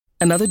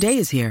Another day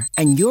is here,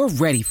 and you're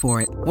ready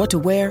for it. What to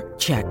wear?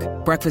 Check.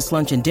 Breakfast,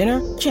 lunch, and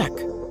dinner? Check.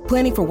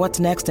 Planning for what's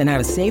next and how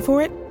to save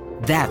for it?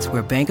 That's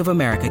where Bank of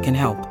America can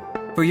help.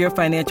 For your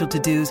financial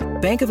to-dos,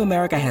 Bank of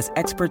America has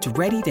experts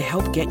ready to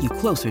help get you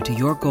closer to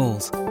your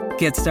goals.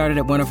 Get started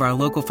at one of our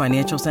local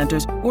financial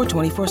centers or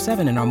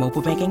 24/7 in our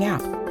mobile banking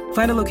app.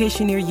 Find a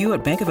location near you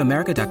at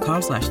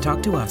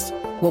bankofamerica.com/talktous.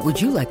 What would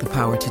you like the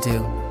power to do?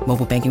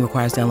 Mobile banking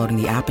requires downloading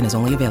the app and is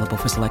only available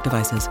for select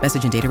devices.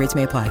 Message and data rates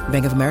may apply.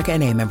 Bank of America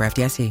N.A., member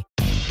FDIC.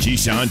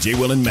 Keyshawn, J.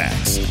 Will, and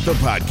Max, the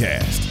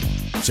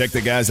podcast. Check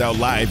the guys out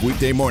live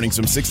weekday mornings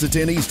from 6 to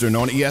 10 Eastern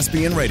on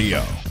ESPN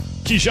Radio.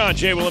 Keyshawn,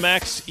 J. Will, and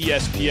Max,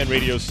 ESPN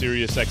Radio,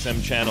 Sirius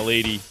XM Channel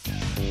 80,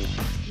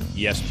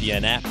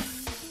 ESPN app.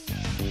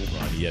 We're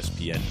on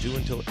ESPN2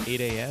 until 8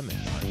 a.m.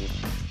 and on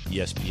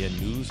ESPN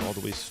News all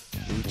the way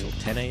through till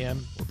 10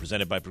 a.m. We're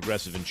presented by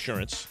Progressive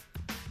Insurance,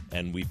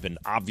 and we've been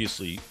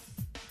obviously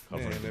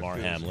covering Damar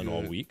Hamlin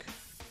all week.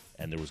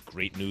 And there was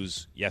great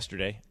news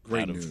yesterday.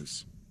 Great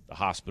news. The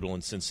hospital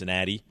in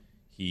Cincinnati.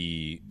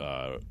 He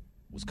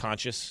was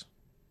conscious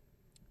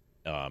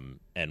and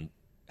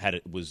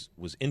was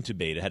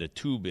intubated, had a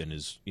tube in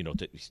his,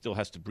 he still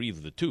has to breathe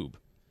with the tube.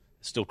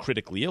 Still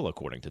critically ill,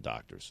 according to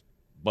doctors.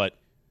 But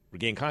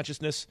regained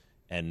consciousness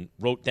and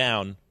wrote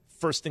down,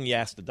 first thing he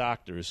asked the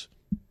doctors,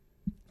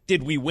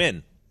 did we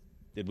win?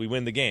 Did we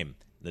win the game?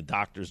 The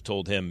doctors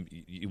told him,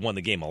 you won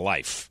the game of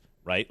life,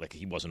 right? Like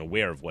he wasn't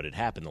aware of what had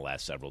happened the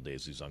last several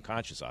days. He was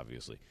unconscious,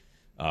 obviously.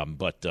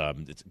 But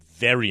it's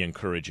very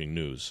encouraging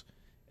news.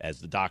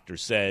 As the doctor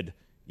said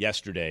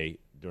yesterday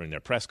during their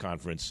press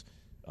conference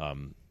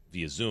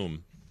via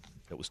Zoom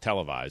that was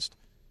televised,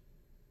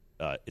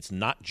 it's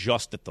not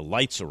just that the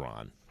lights are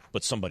on,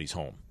 but somebody's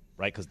home,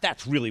 right? Because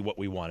that's really what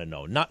we want to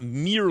know. Not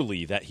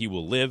merely that he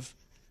will live,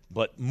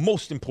 but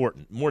most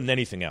important, more than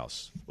anything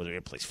else, whether he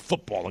plays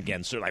football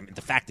again. Certainly, I mean,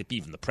 the fact that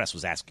even the press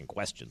was asking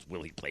questions,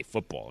 will he play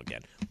football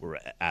again? We're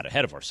out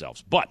ahead of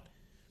ourselves. But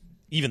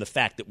even the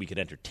fact that we could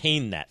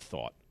entertain that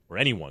thought, or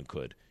anyone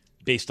could,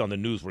 based on the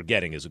news we're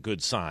getting, is a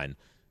good sign.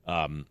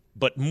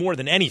 But more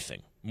than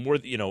anything,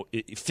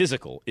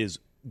 physical is,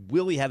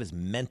 will he have his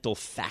mental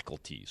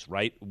faculties,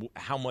 right?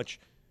 How much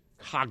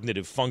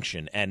cognitive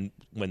function? And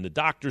when the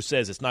doctor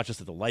says it's not just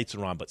that the lights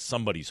are on, but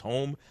somebody's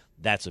home,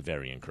 that's a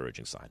very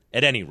encouraging sign.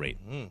 At any rate,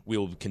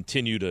 we'll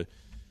continue to,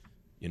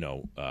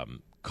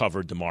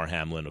 cover Damar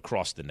Hamlin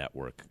across the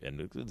network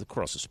and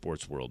across the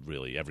sports world,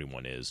 really.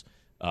 Everyone is.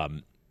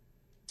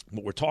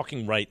 But we're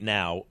talking right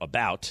now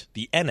about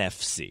the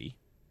NFC,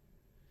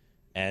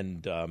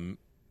 and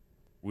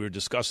we're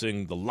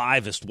discussing the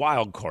livest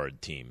wild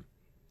card team.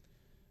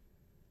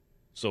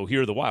 So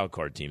here are the wild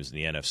card teams in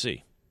the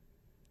NFC.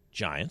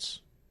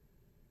 Giants,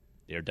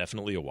 they're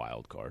definitely a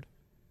wild card.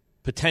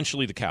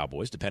 Potentially the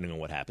Cowboys, depending on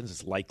what happens.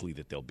 It's likely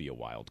that they'll be a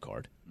wild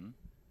card.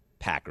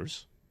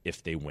 Packers,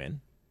 if they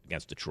win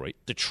against Detroit.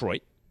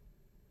 Detroit,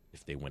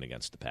 if they win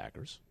against the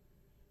Packers.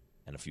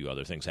 And a few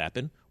other things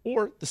happen.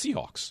 Or the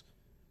Seahawks.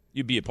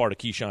 You'd be a part of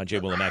Keyshawn, J.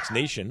 Will, and Max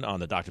Nation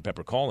on the Dr.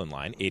 Pepper call-in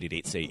line,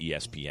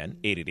 888-SAY-ESPN,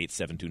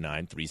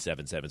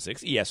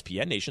 888-729-3776.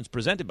 ESPN Nation's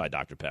presented by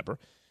Dr. Pepper.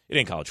 It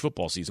ain't college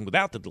football season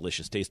without the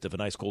delicious taste of an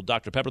ice cold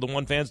Dr. Pepper, the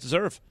one fans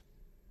deserve.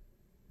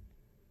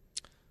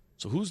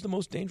 So who's the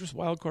most dangerous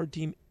wildcard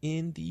team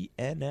in the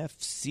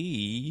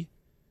NFC?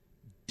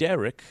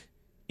 Derek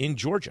in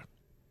Georgia.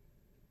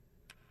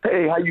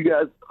 Hey, how you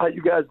guys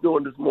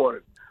doing this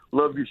morning?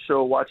 Love your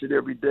show. Watch it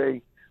every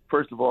day.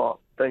 First of all,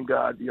 thank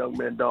God the young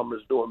man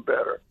Dominus is doing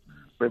better.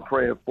 Been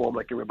praying for him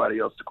like everybody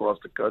else across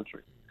the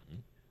country.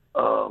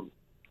 I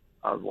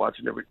was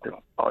watching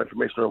all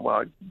information on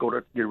while I go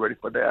to get ready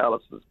for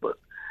dialysis. But,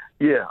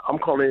 yeah, I'm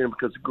calling in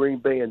because Green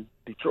Bay and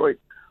Detroit,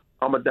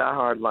 I'm a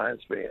diehard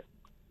Lions fan.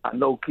 I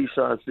know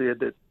Keyshawn said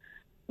that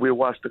we'll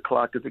watch the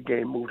clock as the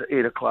game moves to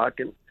 8 o'clock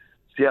and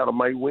Seattle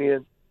might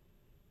win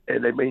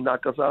and they may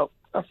knock us out.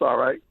 That's all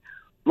right.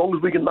 As long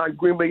as we can knock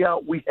Green Bay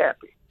out, we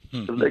happy.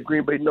 So let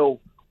Green Bay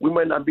know we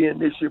might not be in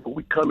this year, but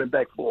we coming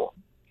back for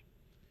them.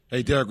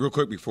 Hey, Derek, real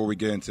quick before we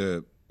get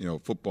into,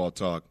 football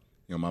talk,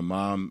 my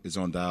mom is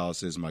on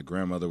dialysis. My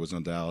grandmother was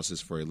on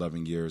dialysis for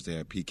 11 years. They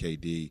had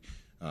PKD.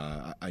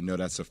 I know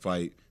that's a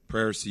fight.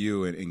 Prayers to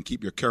you and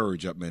keep your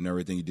courage up, man,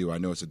 everything you do. I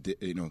know it's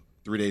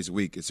 3 days a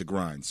week. It's a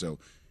grind. So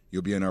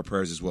you'll be in our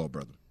prayers as well,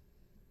 brother.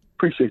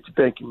 Appreciate you.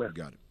 Thank you, man.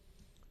 You got it.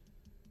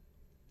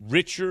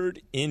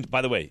 Richard,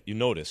 by the way, you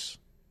notice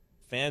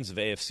fans of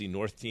AFC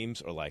North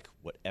teams are like,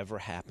 whatever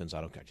happens, I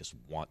don't care. I just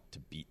want to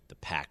beat the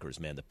Packers,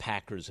 man. The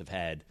Packers have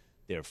had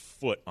their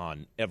foot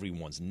on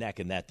everyone's neck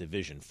in that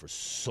division for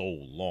so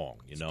long,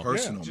 It's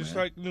personal, just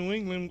man. like New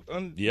England.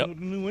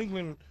 New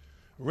England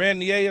ran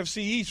the AFC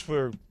East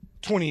for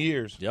 20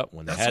 years. Yep,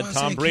 when they had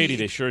Tom Brady,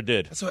 they sure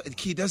did. That's why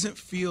Key doesn't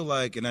feel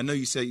like, and I know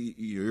you say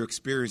your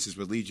experiences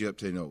would lead you up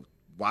to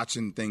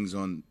watching things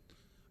on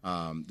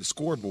the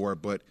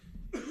scoreboard, but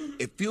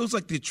it feels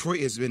like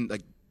Detroit has been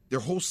like their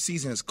whole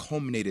season has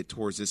culminated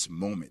towards this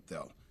moment,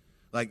 though.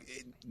 Like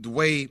the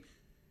way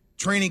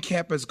training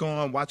camp has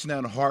gone, watching that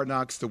on Hard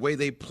Knocks, the way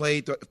they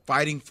played,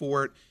 fighting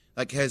for it.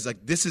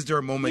 this is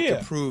their moment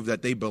to prove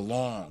that they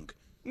belong.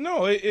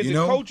 No, the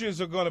coaches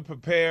are going to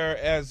prepare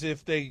as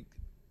if they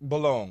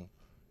belong.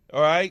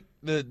 All right,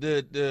 the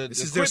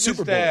equipment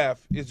staff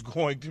is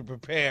going to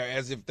prepare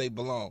as if they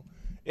belong.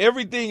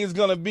 Everything is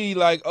going to be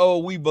like, oh,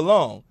 we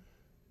belong.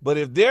 But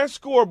if they're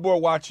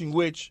scoreboard watching,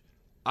 which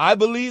I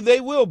believe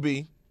they will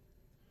be,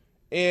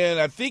 and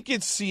I think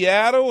it's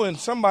Seattle and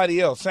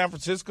somebody else, San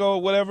Francisco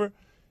or whatever,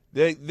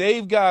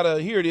 they've got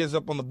here it is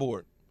up on the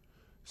board.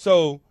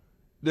 So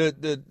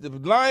the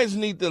Lions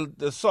need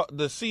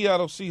the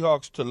Seattle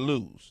Seahawks to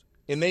lose,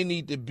 and they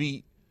need to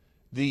beat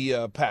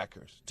the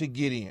Packers to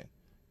get in.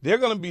 They're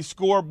going to be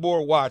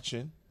scoreboard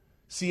watching.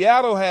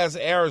 Seattle has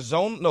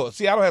Arizona. No,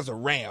 Seattle has the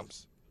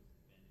Rams.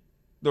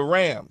 The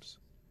Rams.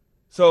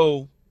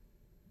 So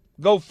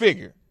go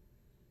figure.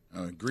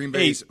 Green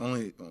Bay's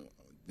only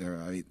they're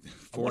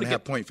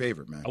 4.5 point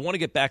favorite, man. I want to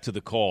get back to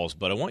the calls,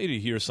 but I want you to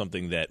hear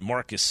something that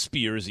Marcus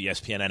Spears,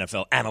 ESPN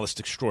NFL analyst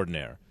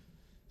extraordinaire,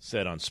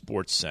 said on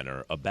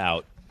SportsCenter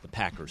about the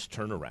Packers'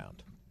 turnaround.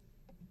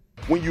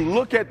 When you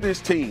look at this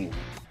team,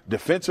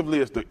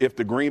 defensively, if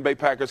the Green Bay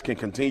Packers can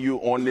continue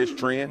on this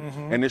trend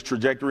and this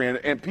trajectory,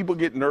 and people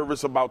get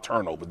nervous about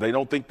turnovers. They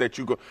don't think that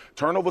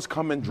turnovers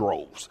come in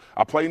droves.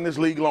 I played in this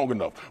league long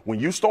enough. When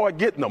you start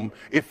getting them,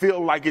 it feels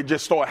like it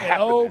just starts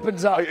happening.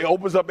 It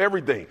opens up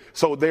everything.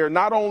 So they're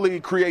not only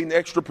creating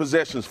extra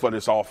possessions for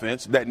this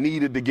offense that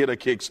needed to get a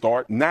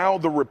kickstart, now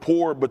the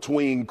rapport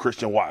between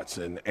Christian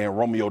Watson and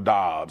Romeo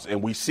Doubs,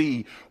 and we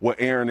see what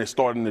Aaron is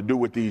starting to do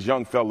with these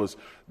young fellas.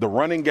 The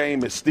running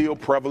game is still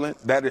prevalent.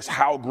 That is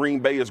how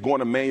Green Bay is going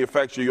to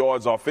manufacture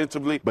yards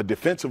offensively, but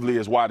defensively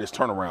is why this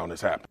turnaround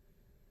is happening.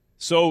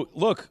 So,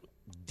 look,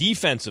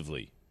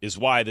 defensively is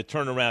why the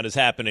turnaround is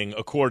happening,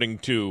 according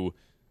to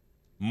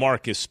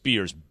Marcus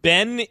Spears.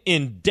 Ben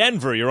in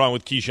Denver, you're on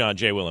with Keyshawn,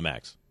 J. Will, and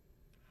Max.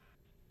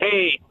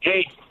 Hey,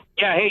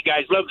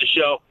 guys, love the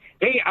show.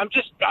 Hey, I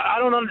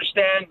don't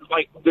understand,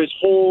 this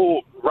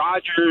whole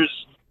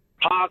Rodgers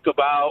talk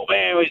about,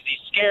 is he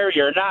scary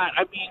or not?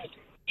 I mean,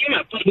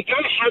 yeah, but the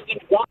guy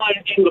hasn't won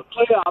in the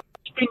playoffs.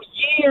 It's been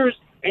years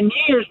and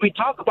years we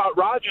talk about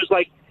Rodgers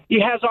like he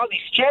has all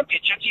these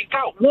championships. He's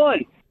got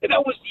one, and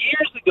that was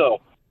years ago.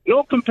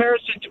 No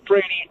comparison to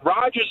Brady.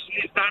 Rodgers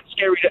is not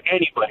scary to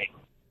anybody.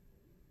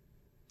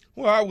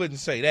 Well, I wouldn't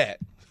say that.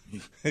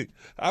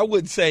 I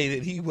wouldn't say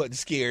that he wasn't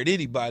scared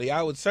anybody.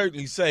 I would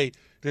certainly say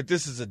that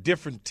this is a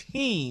different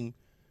team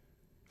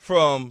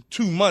from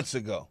 2 months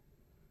ago.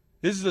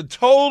 This is a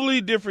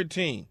totally different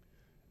team.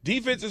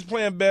 Defense is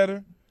playing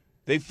better.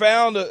 They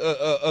found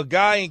a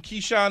guy in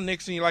Keyshawn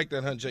Nixon. You like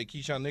that, huh, Jay?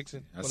 Keyshawn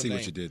Nixon? I see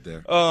what you did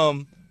there.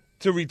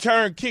 To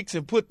return kicks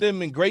and put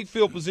them in great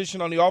field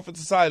position on the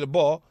offensive side of the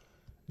ball.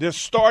 They're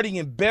starting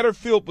in better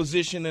field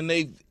position than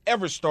they've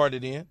ever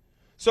started in.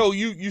 So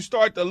you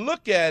start to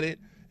look at it,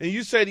 and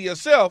you say to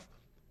yourself,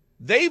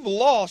 they've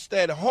lost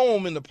at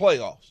home in the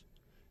playoffs.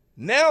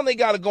 Now they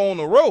got to go on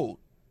the road.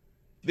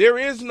 There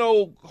is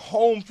no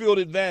home field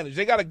advantage.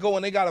 They got to go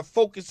and they got to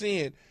focus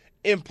in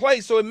and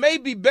play. So it may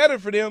be better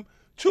for them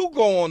to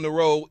go on the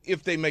road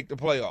if they make the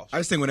playoffs. I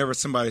just think whenever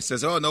somebody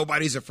says, oh,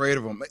 nobody's afraid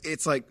of them,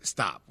 it's like,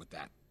 stop with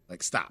that.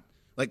 Like, stop.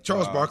 Like,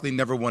 Charles Barkley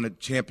never won a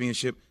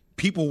championship.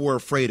 People were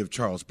afraid of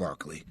Charles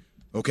Barkley.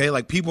 Okay?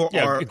 Like, people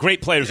are.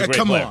 Great players are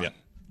great players. Yeah.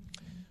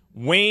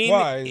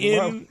 Wayne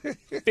in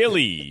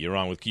Philly. You're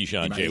on with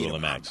Keyshawn, J. Will,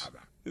 and Max.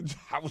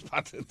 I was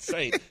about to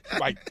say,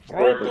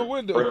 throw up the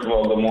window. First of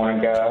all, good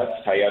morning, guys.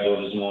 How y'all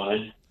doing this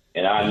morning?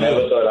 And I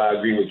never thought I'd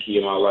agree with Key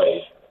in my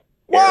life.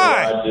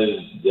 Why?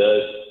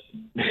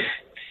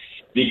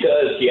 Because,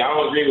 I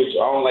don't agree with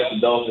you. I don't like the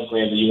Dolphins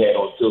plan that you had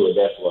on tour.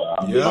 That's why.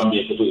 I'm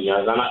being completely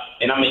honest. I'm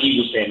an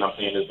Eagles fan. I'm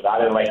saying this, but I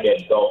didn't like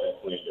that Dolphins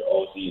plan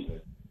all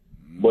season.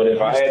 But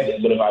if I did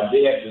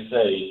have to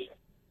say,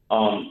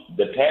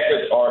 the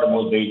Packers are the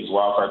most dangerous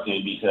wildcard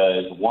team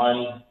because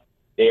one,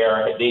 they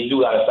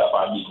do got to stop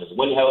our defense.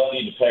 When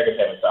healthy, the Packers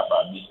haven't stopped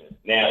our defense.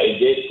 Now it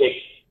did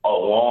take a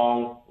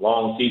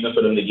long season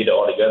for them to get it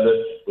all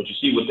together. But you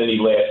see, within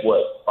these last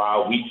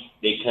 5 weeks,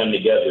 they come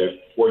together,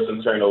 force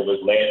some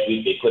turnovers. Last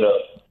week defense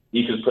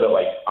put up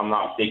I'm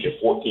not mistaken,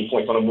 14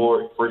 points on the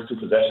board, first two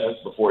possessions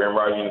before Aaron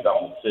Rodgers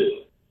got on the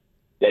field.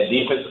 That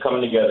defense is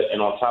coming together,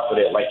 and on top of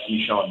that, like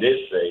Keyshawn did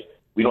say,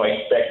 we don't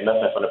expect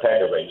nothing from the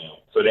Packers right now.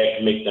 So that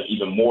can make them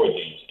even more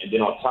dangerous. And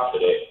then on top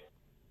of that,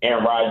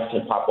 Aaron Rodgers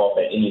can pop off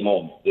at any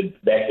moment. The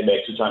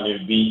back-to-back two-time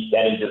MVP,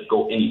 that didn't just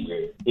go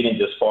anywhere. He didn't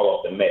just fall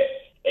off the mat.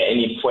 At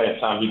any point in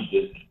time, he could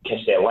just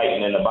catch that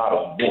lightning in the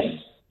bottom. Boom,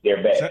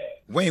 they're back.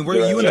 Wayne,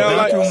 where are you in the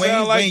bathroom,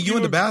 Wayne? Wayne, you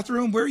in the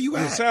bathroom? Where are you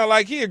at? You sound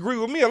like he agree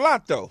with me a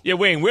lot, though. Yeah,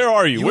 Wayne, where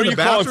are you? Where are you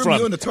calling from?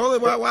 You in the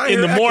toilet? Why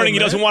in the morning, he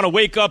doesn't want to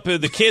wake up the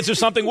kids or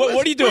something?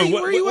 What are you doing?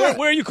 Where are you at?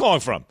 Where are you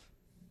calling from?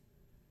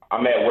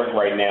 I'm at work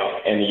right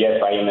now, and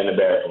yes, I am in the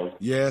bathroom.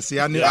 Yeah, see,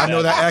 I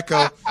know that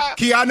echo.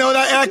 Key, I know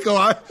that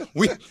echo.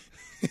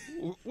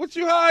 What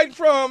you hiding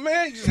from,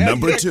 man? You just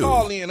Number 2.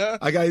 Call in, huh?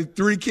 I got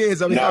 3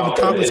 kids. I've been having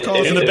conference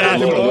calls in the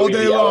bathroom all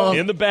day long.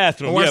 In the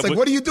bathroom. My wife's like,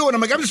 what are you doing?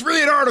 I'm like, I'm just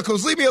reading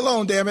articles. Leave me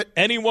alone, damn it.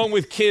 Anyone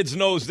with kids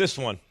knows this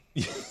one.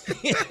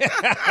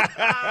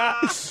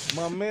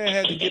 My man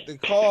had to get the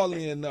call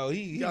in, though.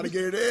 He got to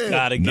get it in.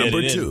 Got to get Number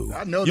it in. 2.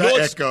 I know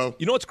that echo.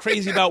 You know what's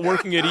crazy about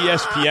working at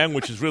ESPN,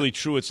 which is really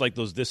true? It's like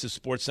those This Is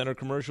Sports Center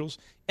commercials.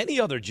 Any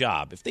other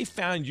job, if they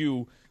found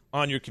you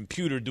on your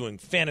computer doing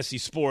fantasy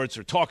sports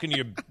or talking to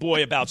your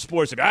boy about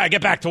sports,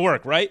 get back to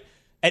work, right?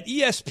 At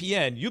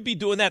ESPN, you'd be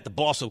doing that. The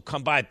boss will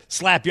come by,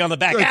 slap you on the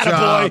back. Good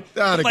Attaboy. job.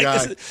 Atta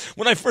guy.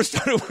 When I first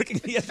started working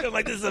at ESPN, I'm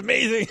like, this is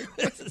amazing.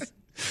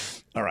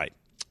 All right.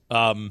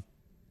 I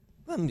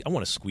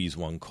want to squeeze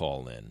one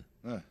call in.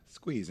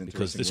 Squeeze.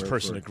 Because this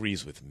person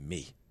agrees with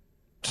me.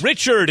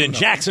 Richard in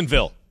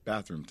Jacksonville.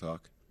 Bathroom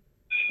talk.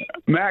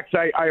 Max,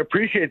 I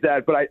appreciate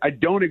that, but I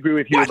don't agree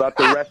with you about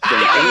the rest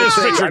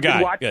thing. Richard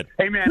guy. Good.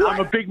 Hey, man, I'm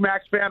a big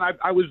Max fan.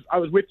 I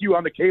was with you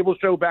on the cable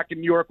show back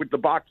in New York with the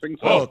boxing.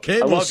 So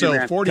cable show,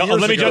 you, 40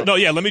 years ago.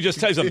 Let me just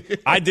tell you something.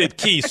 I did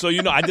Key, so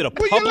I did a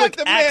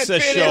public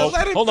access show.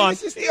 Hold on.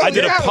 I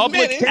did a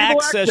public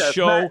access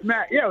show.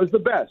 Matt, it was the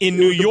best. In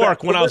New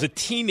York when I was a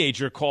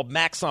teenager called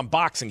Max on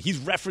Boxing. He's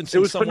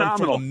referencing someone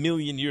from a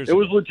million years ago.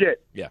 It was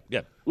legit. Yeah.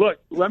 Look,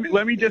 let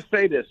me just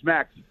say this,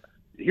 Max.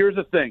 Here's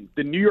the thing.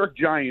 The New York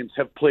Giants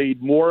have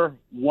played more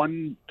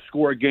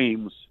one-score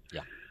games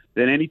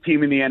than any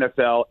team in the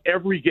NFL.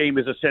 Every game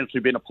has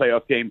essentially been a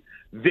playoff game.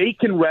 They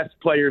can rest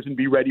players and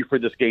be ready for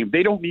this game.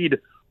 They don't need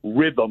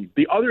rhythm.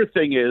 The other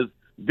thing is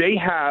they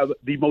have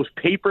the most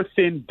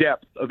paper-thin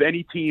depth of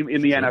any team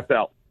in the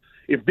NFL.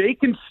 If they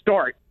can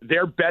start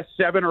their best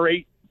 7 or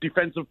 8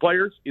 defensive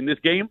players in this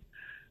game,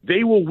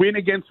 they will win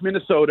against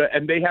Minnesota,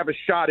 and they have a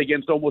shot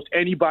against almost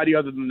anybody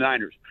other than the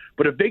Niners.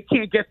 But if they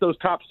can't get those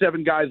top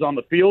 7 guys on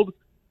the field,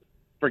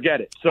 forget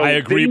it. So I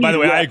agree. By the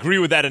way, I agree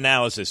with that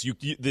analysis.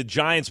 The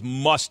Giants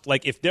must,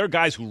 if they're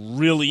guys who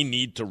really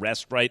need to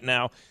rest right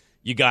now,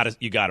 you got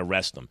to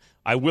rest them.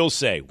 I will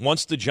say,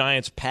 once the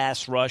Giants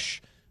pass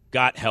rush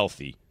got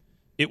healthy,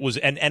 it was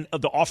and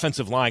the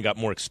offensive line got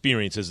more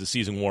experience as the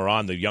season wore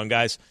on. The young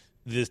guys,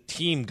 the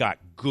team got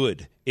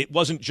good. It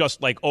wasn't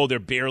just they're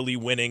barely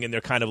winning and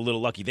they're kind of a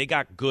little lucky. They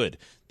got good.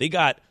 They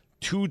got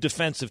 2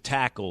 defensive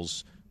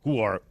tackles who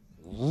are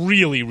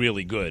really,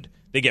 really good.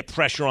 They get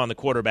pressure on the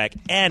quarterback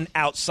and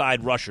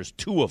outside rushers,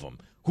 2 of them,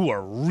 who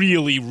are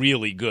really,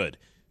 really good.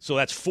 So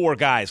that's 4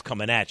 guys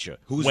coming at you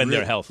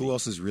they're healthy. Who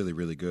else is really,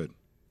 really good?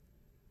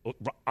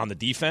 On the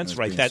defense,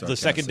 right? That the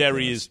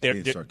secondary is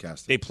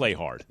they play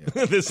hard.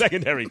 Yeah. The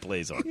secondary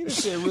plays hard. You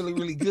said really,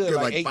 really good,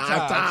 like 8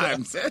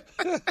 times.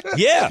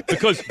 Yeah,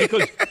 because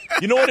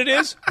you know what it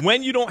is?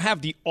 When you don't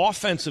have the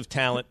offensive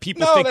talent,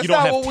 people think you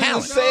don't have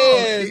talent.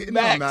 Said.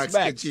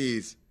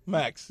 Max,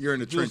 Max, you're in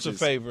the trenches. Do us a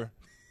favor.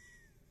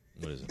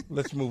 What is it?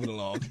 Let's move it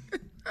along.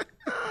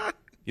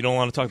 You don't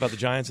want to talk about the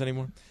Giants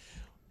anymore?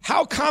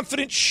 How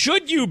confident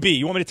should you be?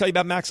 You want me to tell you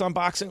about Max on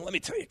Boxing? Let me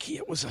tell you, Key,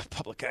 it was a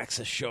public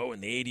access show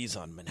in the 80s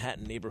on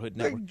Manhattan Neighborhood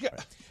Network.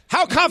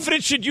 How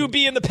confident should you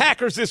be in the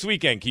Packers this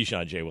weekend?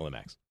 Keyshawn, J. Will, and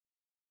Max.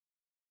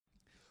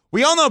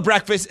 We all know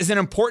breakfast is an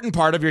important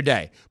part of your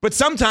day. But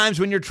sometimes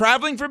when you're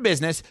traveling for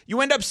business,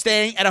 you end up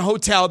staying at a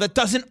hotel that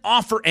doesn't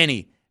offer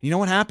any. You know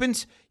what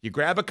happens? You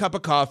grab a cup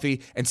of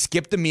coffee and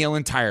skip the meal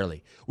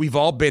entirely. We've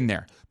all been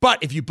there.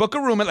 But if you book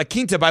a room at La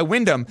Quinta by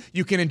Wyndham,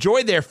 you can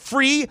enjoy their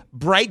free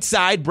Bright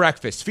Side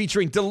breakfast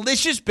featuring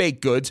delicious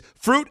baked goods,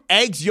 fruit,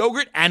 eggs,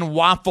 yogurt, and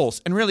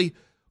waffles. And really,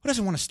 who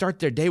doesn't want to start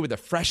their day with a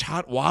fresh,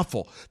 hot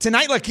waffle?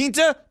 Tonight, La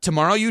Quinta,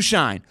 tomorrow you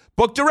shine.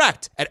 Book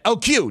direct at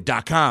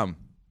LQ.com.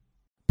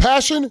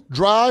 Passion,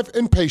 drive,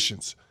 and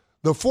patience.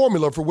 The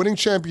formula for winning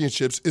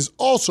championships is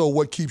also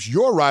what keeps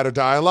your ride or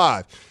die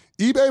alive.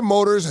 eBay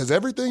Motors has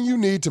everything you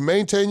need to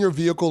maintain your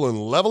vehicle and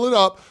level it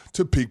up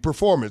to peak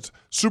performance.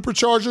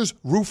 Superchargers,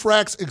 roof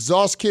racks,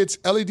 exhaust kits,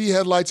 LED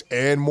headlights,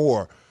 and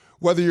more.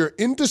 Whether you're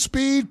into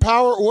speed,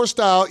 power, or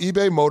style,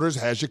 eBay Motors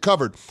has you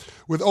covered.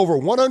 With over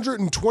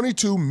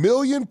 122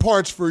 million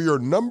parts for your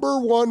number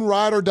one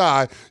ride or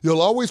die,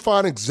 you'll always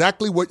find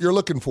exactly what you're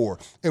looking for.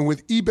 And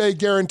with eBay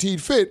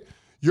Guaranteed Fit,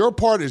 your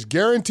part is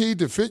guaranteed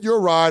to fit your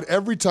ride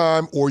every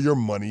time or your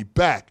money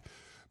back.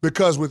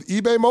 Because with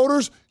eBay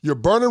Motors, you're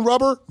burning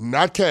rubber,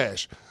 not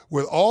cash.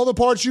 With all the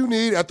parts you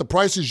need at the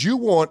prices you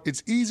want,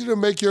 it's easy to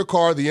make your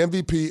car the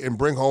MVP and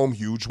bring home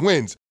huge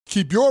wins.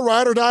 Keep your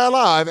ride or die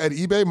alive at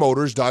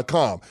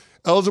ebaymotors.com.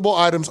 Eligible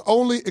items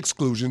only.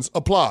 Exclusions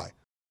apply.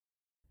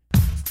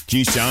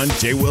 Keyshawn,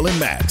 J. Will, and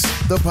Max,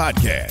 the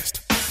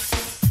podcast.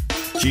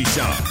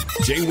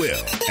 Keyshawn, J.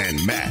 Will,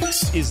 and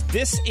Max. Is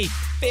this a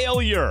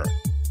failure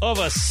of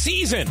a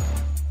season?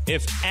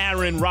 If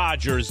Aaron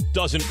Rodgers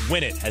doesn't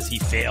win it, has he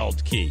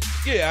failed, Key?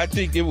 Yeah, I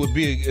think it would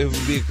be a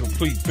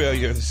complete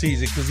failure of the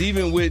season because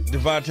even with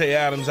Devontae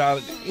Adams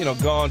out,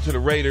 gone to the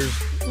Raiders,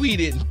 we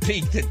didn't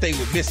think that they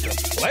would miss the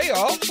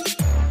playoffs.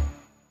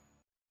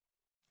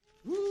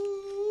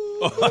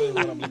 That's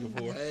what I'm looking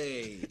for.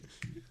 Hey.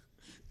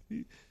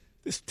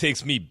 This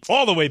takes me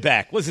all the way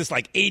back. Was this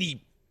like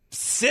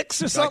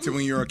 86 or something? Back to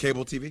when you were on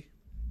cable TV?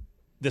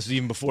 This is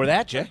even before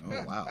that, Jay.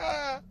 Oh,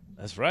 wow.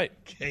 That's right.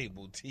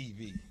 Cable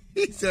TV.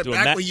 He said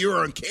back when you were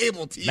on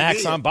cable TV.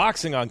 Max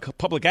Unboxing on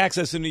public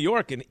access in New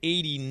York in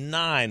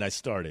 '89. I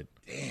started.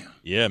 Damn.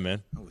 Yeah,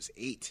 man. I was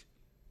 8.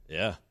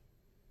 Yeah.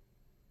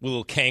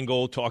 Little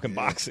Kangol talking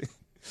boxing.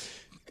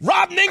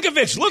 Rob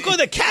Ninkovich, look who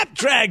the cap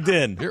dragged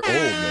in. You're old,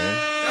 man.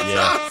 That's what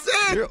I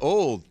said. You're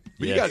old.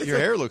 But your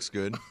hair looks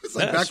good. It's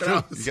like back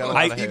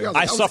when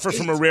I suffer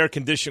from a rare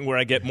condition where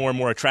I get more and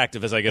more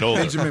attractive as I get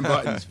older. Benjamin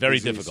Button. It's very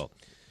difficult.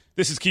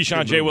 This is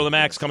Keyshawn, J. Will, and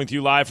Max coming to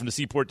you live from the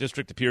Seaport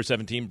District of Pier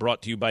 17,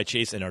 brought to you by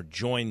Chase, and are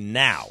joined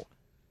now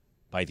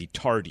by the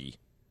tardy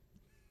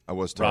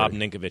Rob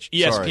Ninkovich,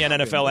 ESPN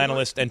NFL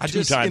analyst and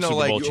two-time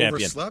Super Bowl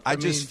champion. I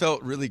just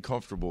felt really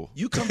comfortable.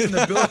 You come from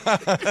the building.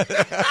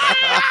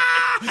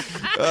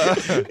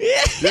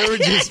 You ever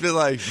just feel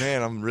like,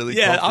 man, I'm really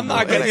comfortable. I'm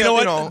not going to, you know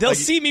what? They'll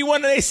see me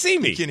when they see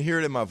me. You can hear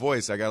it in my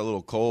voice. I got a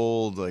little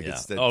cold.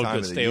 It's that time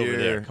of the stay year. Over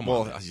there. Come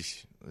on.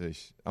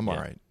 I'm all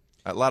right.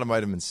 A lot of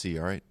vitamin C,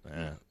 all right?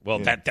 Well,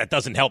 that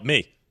doesn't help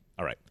me.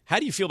 All right. How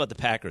do you feel about the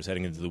Packers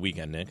heading into the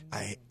weekend, Nick?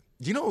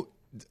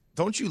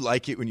 Don't you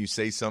like it when you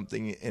say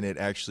something and it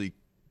actually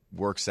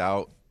works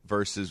out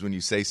versus when you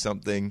say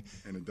something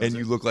and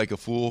you look like a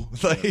fool?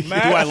 Max, do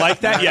I like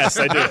that? Yes,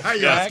 I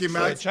do.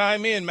 Max,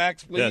 chime in,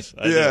 Max, please.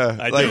 Yes,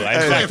 I do. In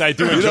fact, I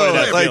do enjoy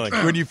that feeling.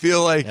 When you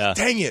feel like,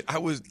 dang it,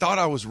 thought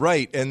I was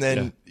right, and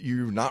then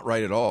you're not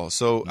right at all.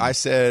 So I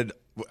said,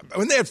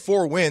 when they had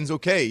 4 wins,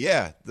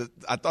 I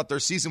thought their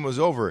season was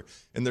over,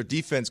 and their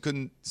defense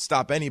couldn't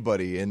stop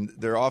anybody, and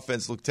their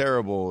offense looked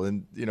terrible,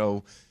 and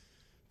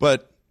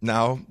but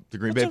now the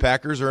Green Bay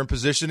Packers are in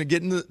position to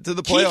get into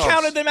the playoffs. He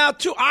counted them out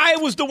too. I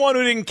was the one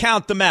who didn't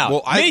count them out.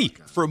 Well,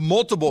 for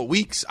multiple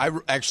weeks, I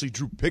actually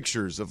drew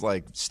pictures of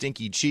like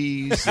stinky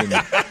cheese, and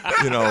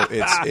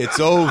it's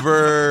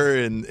over,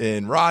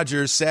 and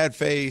Rodgers sad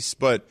face,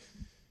 but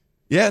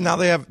now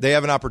they have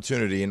an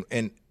opportunity,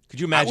 and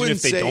could you imagine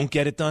if they don't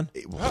get it done?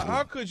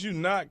 How could you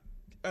not?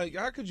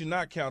 How could you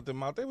not count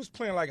them out? They was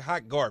playing like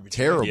hot garbage.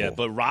 Terrible. Yeah,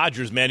 but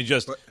Rodgers, man,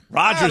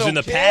 Rodgers in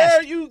the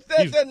past.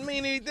 That doesn't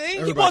mean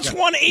anything. He once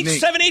won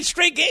 7, 8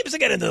 straight games to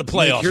get into the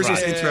playoffs. Nick, here's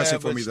what's interesting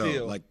for me,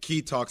 though. Like,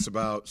 Key talks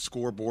about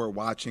scoreboard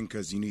watching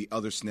because you need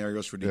other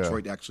scenarios for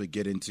Detroit to actually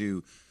get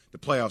into the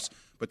playoffs.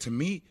 But to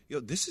me,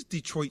 this is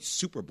Detroit's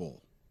Super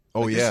Bowl.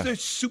 This is their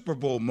Super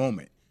Bowl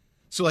moment.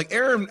 So,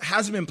 Aaron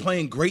hasn't been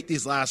playing great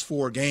these last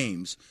 4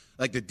 games.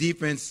 Like, the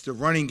defense, the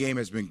running game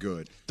has been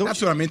good.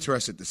 That's what I'm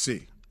interested to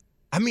see.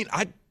 I mean,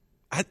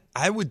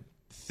 I would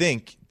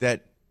think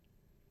that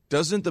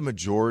doesn't the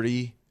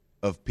majority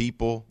of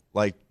people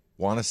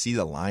want to see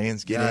the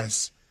Lions get in?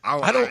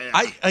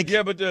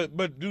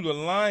 But do the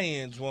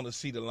Lions want to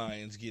see the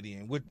Lions get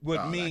in?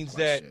 What means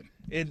that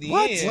in the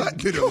end? What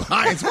do the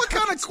Lions? What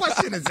kind of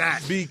question is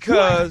that?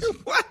 Because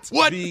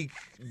what?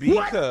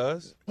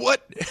 Because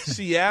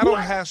Seattle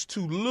has to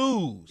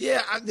lose.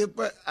 Yeah,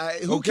 but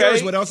who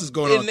cares what else is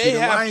going on? And they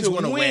the have Lions to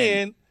want to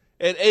win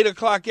at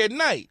 8:00 at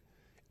night.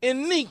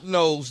 And Nick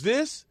knows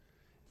this.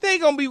 They're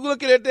going to be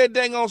looking at that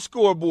dang on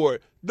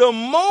scoreboard. The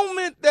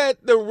moment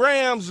that the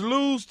Rams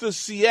lose to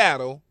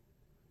Seattle,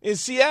 and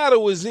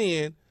Seattle is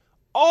in,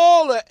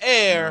 all the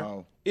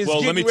air is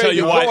getting let me tell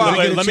you why.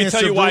 Let me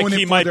tell you why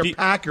Key might be.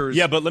 Packers.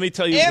 Yeah, but let me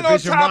tell you. And on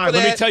top of that,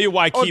 let me tell you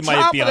why Key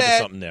might be onto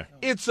something there.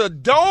 It's a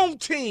dome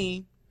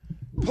team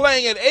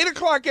playing at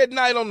 8:00 at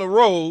night on the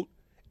road.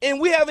 And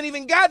we haven't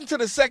even gotten to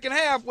the second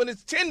half when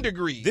it's 10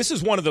 degrees. This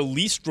is one of the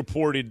least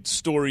reported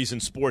stories in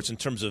sports in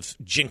terms of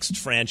jinxed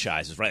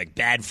franchises, right? Like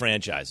bad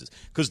franchises.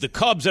 Because the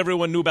Cubs,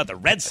 everyone knew about. The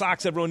Red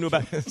Sox, everyone knew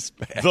about.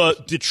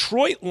 The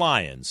Detroit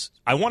Lions,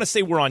 I want to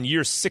say we're on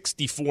year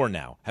 64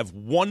 now, have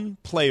 1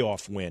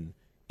 playoff win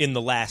in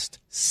the last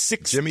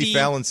 64 Jimmy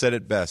Fallon said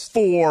it best.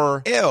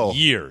 4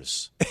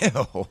 years.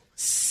 Ew.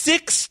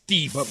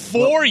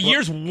 64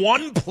 years,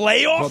 1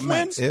 playoff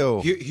win?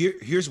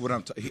 Here's what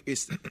I'm talking.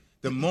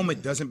 The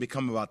moment doesn't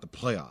become about the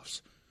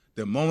playoffs.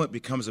 The moment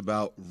becomes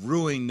about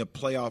ruining the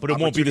playoff. But it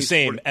won't be the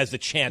same as the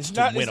chance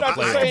to win a playoff.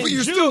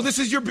 But this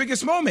is your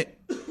biggest moment.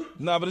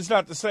 No, but it's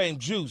not the same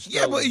juice.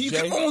 Yeah, but you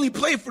can only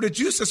play for the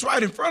juice that's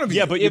right in front of you.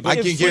 Yeah, but if I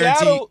can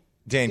guarantee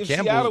Dan if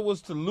Campbell. Seattle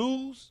was to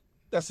lose,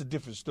 that's a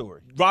different story.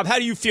 Rob, how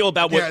do you feel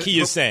about what Key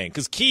is saying?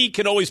 Because Key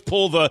can always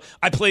pull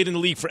I played in the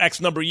league for X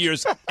number of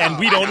years, and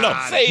we don't know.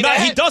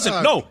 He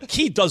doesn't. No,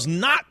 Key does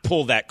not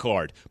pull that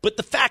card. But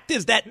the fact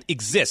is that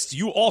exists.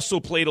 You also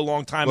played a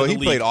long time in the league.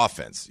 Well, he played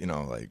offense,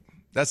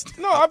 That's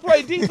No, I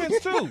played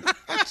defense too.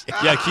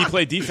 Yeah, Key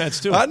played defense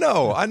too. I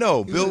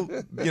know. Bill,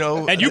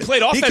 And you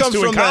played offense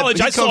too in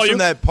college. I saw you. He comes from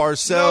that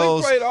Parcells. No,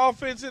 he played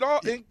offense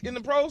in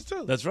the pros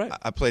too. That's right.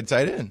 I played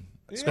tight end.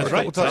 That's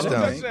right.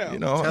 Touchdowns.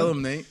 Tell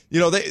him, Nate.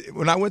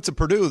 When I went to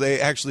Purdue,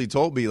 they actually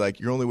told me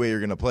your only way you're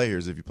going to play here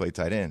is if you play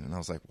tight end, and I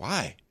was like,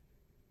 why?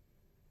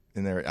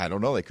 And I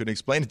don't know. They couldn't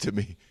explain it to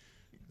me.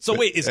 So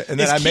wait,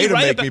 I made him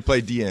make me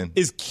play DN.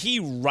 Is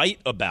Key right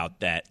about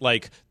that?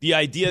 Like the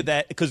idea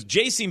that because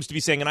Jay seems to be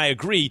saying, and I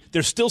agree,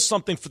 there's still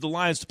something for the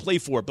Lions to play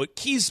for. But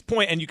Key's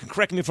point, and you can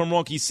correct me if I'm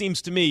wrong, Key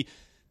seems to me.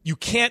 You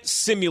can't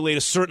simulate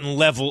a certain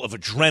level of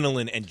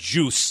adrenaline and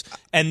juice,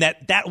 and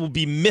that will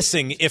be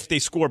missing if they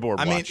scoreboard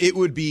watch. I mean, it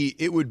would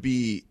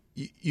be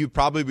you'd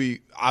probably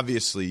be,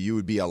 obviously, you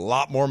would be a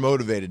lot more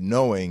motivated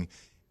knowing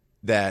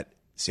that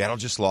Seattle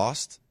just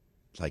lost.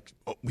 Like,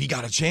 oh, we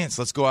got a chance.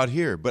 Let's go out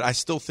here. But I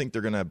still think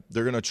they're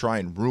gonna try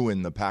and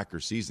ruin the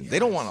Packers season. Yes. They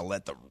don't want to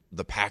let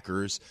the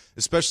Packers,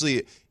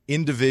 especially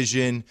in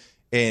division,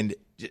 and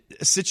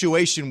a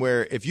situation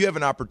where if you have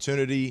an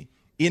opportunity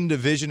in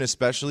division,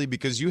 especially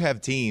because you have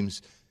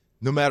teams,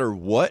 no matter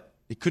what,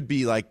 it could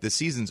be like the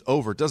season's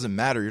over. It doesn't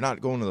matter. You're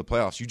not going to the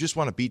playoffs. You just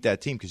want to beat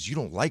that team because you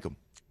don't like them.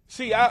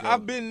 See,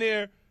 I've been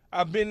there.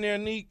 I've been there,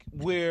 Neek,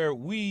 where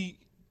we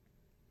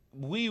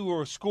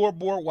were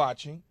scoreboard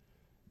watching.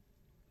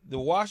 The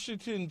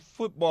Washington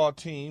football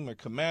team, or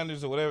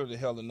Commanders, or whatever the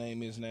hell the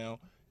name is now,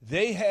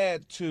 they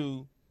had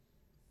to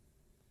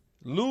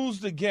lose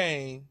the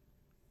game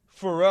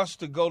for us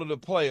to go to the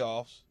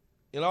playoffs,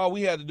 and all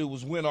we had to do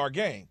was win our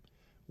game.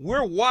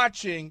 We're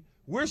watching.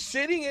 We're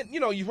sitting in,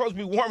 you're supposed to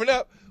be warming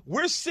up.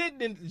 We're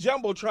sitting in the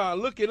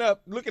Jumbotron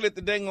looking at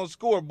the dang on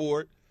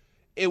scoreboard,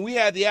 and we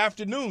had the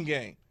afternoon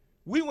game.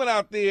 We went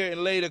out there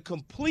and laid a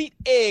complete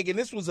egg, and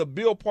this was a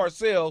Bill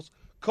Parcells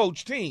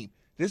coach team.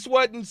 This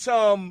wasn't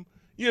some,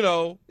 it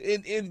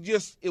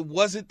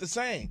wasn't the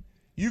same.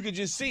 You could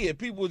just see it.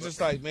 People were just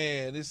like,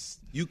 man, this.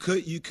 You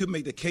could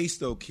make the case,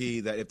 though, Key,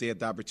 that if they had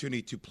the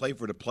opportunity to play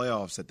for the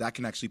playoffs, that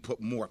can actually put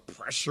more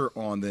pressure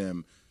on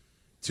them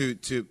to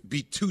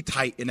be too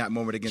tight in that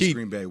moment against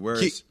Green Bay.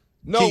 Whereas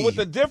what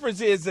the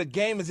difference is, the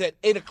game is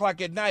at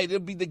 8:00 at night.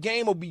 The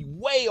game will be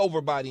way over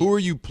by then. Who were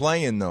you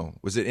playing though?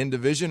 Was it in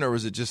division or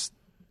was it just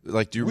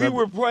like? Do you remember?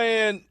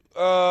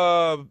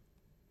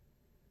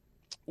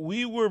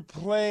 We were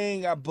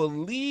playing. I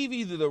believe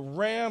either the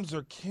Rams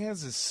or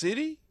Kansas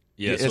City.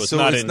 Yeah, so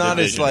it's not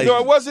as like. No,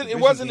 it wasn't. It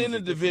wasn't in the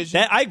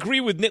division. I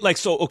agree with Nick.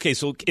 So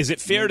is it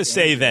fair to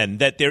say then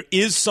that there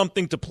is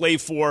something to play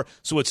for?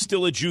 So it's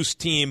still a juiced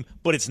team,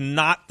 but it's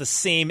not the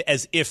same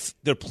as if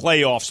the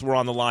playoffs were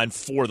on the line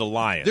for the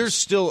Lions. There's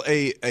still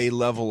a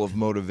level of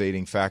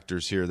motivating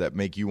factors here that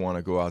make you want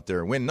to go out there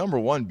and win. Number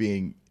one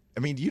being,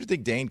 do you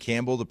think Dan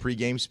Campbell, the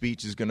pregame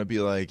speech, is going to be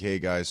like, "Hey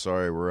guys,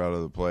 sorry, we're out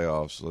of the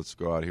playoffs. Let's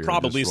go out here."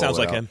 Probably sounds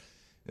like him.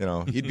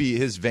 He'd be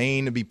his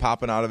vein would be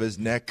popping out of his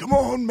neck. Come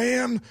on,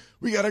 man,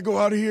 we got to go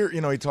out of here.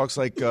 He talks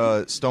like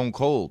Stone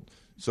Cold.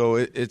 So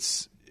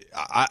it's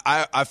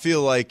I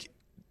feel like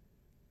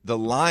the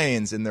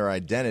Lions and their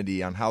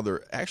identity on how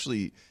they're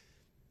actually.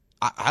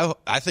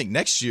 I think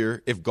next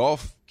year, if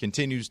Goff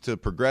continues to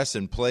progress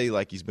and play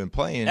like he's been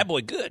playing, that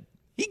boy good.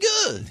 He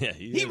good. Yeah,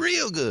 he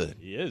real good.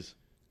 He is.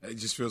 It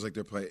just feels like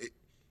they're playing.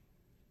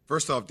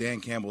 First off,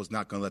 Dan Campbell is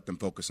not going to let them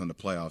focus on the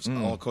playoffs.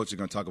 All coaches are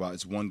going to talk about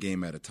is one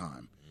game at a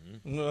time.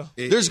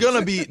 There's going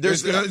to be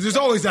there's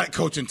always that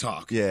coaching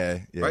talk. Yeah.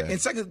 Right.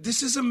 And second,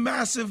 this is a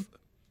massive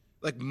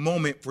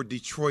moment for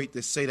Detroit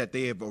to say that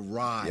they have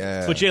arrived.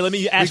 Yeah. But Jay, let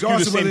me ask you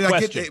the same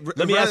question.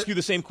 Let me ask you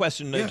the same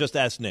question I just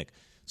asked Nick.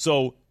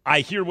 So I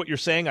hear what you're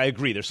saying. I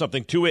agree. There's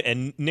something to it,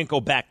 and Nick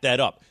will back that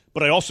up.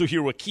 But I also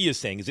hear what Key is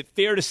saying. Is it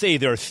fair to say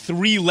there are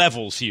three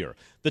levels here?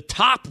 The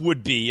top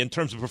would be, in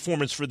terms of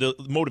performance for the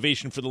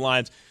motivation for the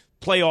Lions,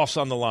 playoffs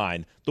on the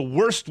line. The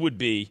worst would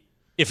be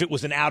if it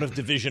was an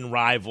out-of-division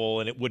rival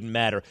and it wouldn't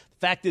matter. The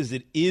fact is,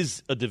 it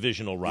is a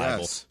divisional rival.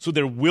 Yes. So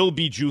there will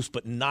be juice,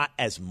 but not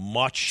as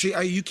much. See,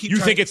 you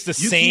think it's the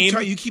same?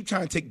 You keep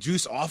trying to take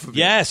juice off of it.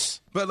 Yes.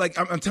 But,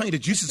 I'm telling you, the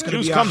juice is going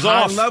to be a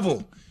high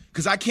level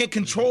because I can't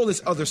control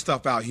this other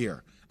stuff out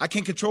here. I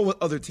can't control what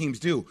other teams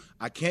do.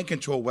 I can't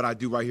control what I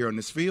do right here on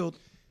this field.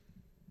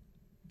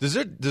 Does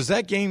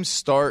that game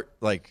start,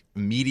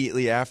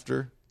 immediately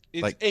after?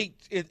 It's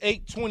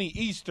 8:20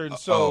 Eastern,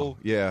 so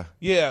yeah,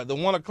 the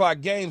 1 o'clock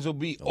games will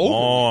be over.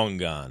 Long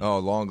gone. Oh,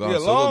 long gone. Yeah,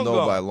 so long they'll know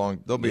gone. by long.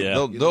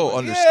 They'll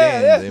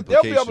understand the implications.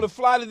 They'll be able to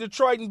fly to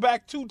Detroit and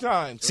back 2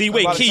 times. See,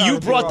 wait, Key, you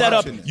brought that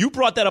up. You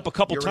brought that up a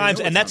couple times,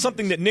 and that's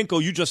something that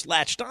Ninko you just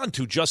latched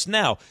onto just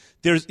now.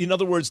 There's, in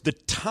other words, the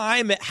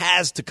time it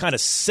has to kind of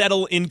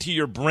settle into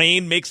your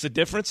brain makes a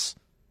difference.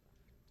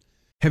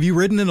 Have you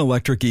ridden an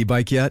electric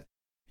e-bike yet?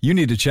 You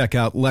need to check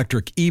out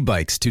Lectric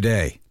E-Bikes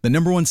today, the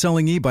 #1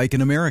 selling e-bike in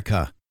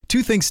America.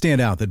 2 things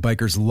stand out that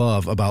bikers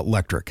love about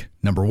Lectric.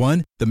 Number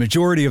 1, the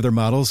majority of their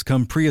models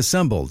come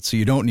pre-assembled, so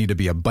you don't need to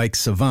be a bike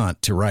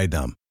savant to ride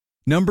them.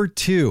 Number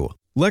 2,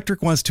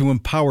 Lectric wants to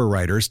empower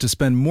riders to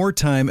spend more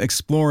time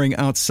exploring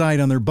outside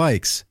on their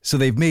bikes, so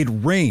they've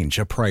made range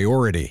a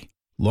priority.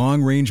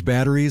 Long-range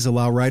batteries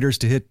allow riders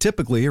to hit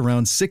typically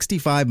around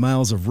 65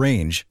 miles of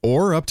range,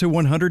 or up to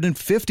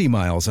 150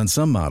 miles on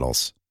some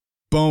models.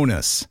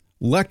 Bonus!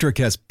 Lectric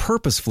has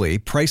purposefully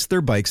priced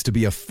their bikes to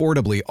be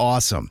affordably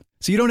awesome,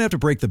 so you don't have to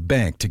break the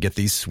bank to get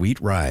these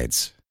sweet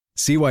rides.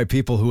 See why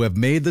people who have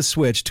made the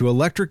switch to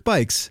electric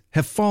bikes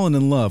have fallen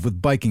in love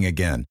with biking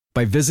again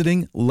by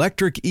visiting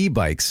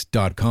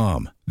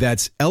lectricebikes.com.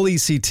 That's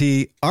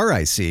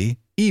LECTRIC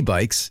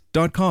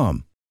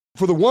ebikes.com.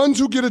 For the ones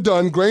who get it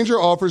done,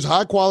 Grainger offers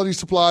high-quality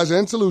supplies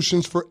and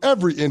solutions for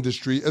every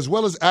industry, as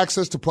well as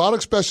access to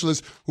product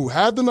specialists who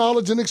have the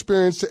knowledge and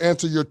experience to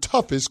answer your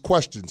toughest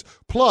questions.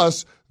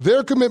 Plus,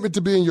 their commitment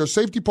to being your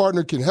safety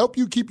partner can help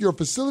you keep your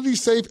facility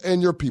safe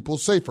and your people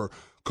safer.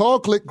 Call,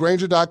 click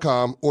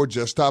Grainger.com, or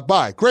just stop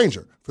by.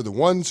 Grainger, for the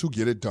ones who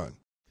get it done.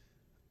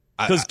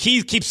 Because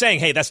Keith keeps saying,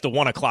 hey, that's the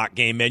 1 o'clock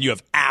game, man. You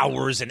have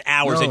hours and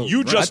hours, and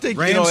you just think,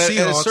 Rams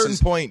at a certain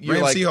point, you're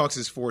Rams like, Seahawks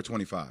is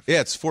 4:25.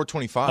 Yeah, it's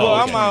 4:25. Well,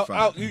 I'm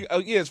out.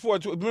 It's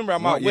 4:20. Remember,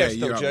 I'm out west,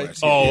 though, Jay.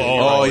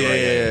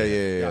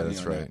 Yeah,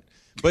 that's right.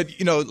 But,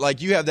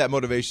 you have that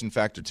motivation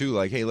factor, too.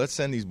 Like, hey, let's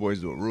send these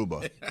boys to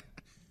Aruba.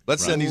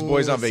 Let's send these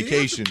boys on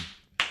vacation.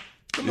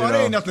 Come on,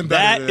 ain't nothing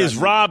better. That is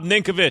Rob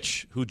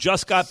Ninkovich, who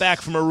just got back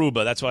from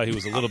Aruba. That's why he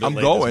was a little bit late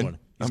this morning.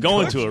 He's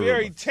going to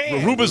Aruba.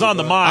 Aruba's on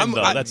the mind,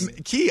 though.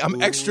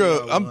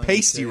 I'm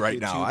pasty right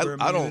now.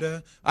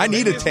 I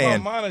need a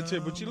tan. Monitor,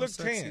 but you look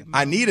tan.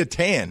 I need a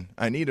tan.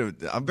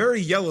 I'm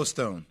very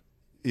Yellowstone.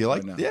 You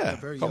like? Right yeah.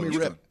 Call me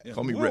Rip. Yeah.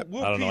 Call me Rip.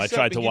 I don't know. I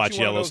tried to watch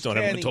Yellowstone.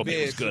 Everyone told me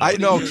it was good. I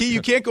know, Key.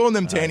 You can't go in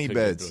them tanny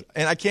beds,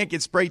 and I can't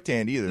get spray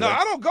tanned either. No,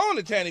 I don't go in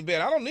the tanning bed.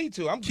 I don't need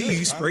to. I'm Key, good.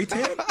 you spray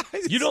tan?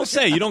 You don't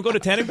say. You don't go to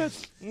tanning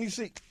beds? Let me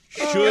see.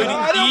 Should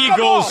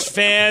Eagles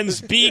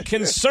fans be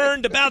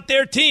concerned about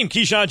their team?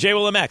 Keyshawn, J.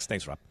 Will, and Max.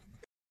 Thanks, Rob.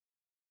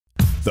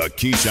 The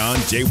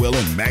Keyshawn, J. Will,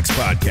 and Max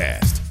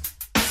podcast.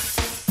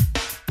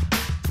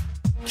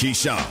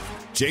 Keyshawn,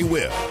 J.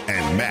 Will,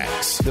 and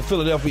Max. The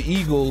Philadelphia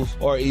Eagles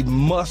are a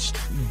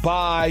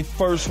must-buy,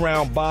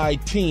 first-round buy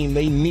team.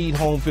 They need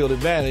home field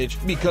advantage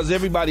because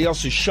everybody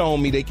else has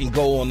shown me they can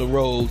go on the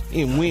road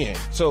and win.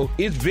 So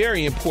it's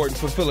very important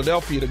for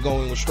Philadelphia to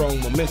go in with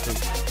strong momentum.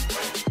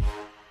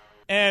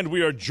 And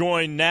we are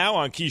joined now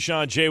on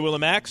Keyshawn, J. Will,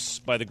 and Max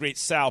by the great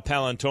Sal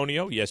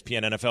Paolantonio,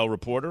 ESPN NFL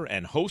reporter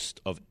and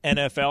host of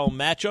NFL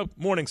Matchup.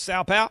 Morning,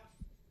 Sal Pal.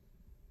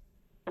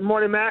 Good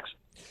morning, Max.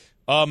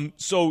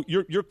 So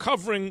you're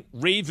covering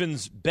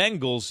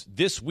Ravens-Bengals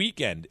this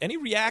weekend. Any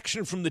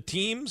reaction from the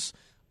teams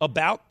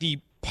about the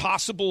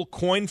possible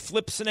coin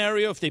flip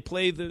scenario if they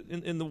play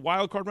in the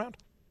wild card round?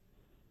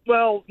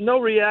 Well, no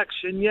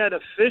reaction yet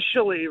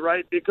officially,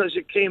 right, because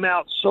it came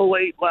out so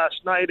late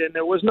last night and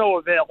there was no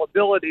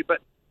availability.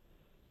 But,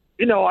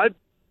 I've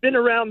been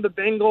around the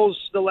Bengals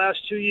the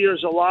last 2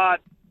 years a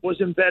lot, was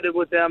embedded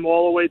with them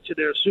all the way to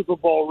their Super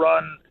Bowl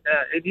run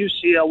at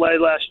UCLA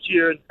last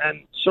year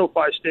and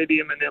SoFi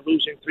Stadium, and they're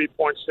losing 3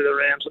 points to the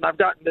Rams. And I've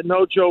gotten to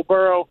know Joe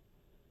Burrow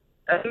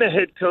and the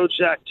head coach,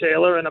 Zach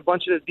Taylor, and a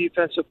bunch of the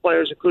defensive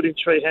players, including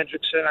Trey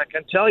Hendrickson. I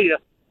can tell you,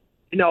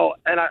 and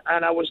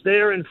I was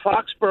there in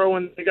Foxborough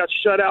when they got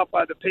shut out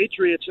by the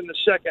Patriots in the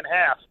second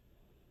half.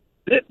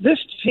 This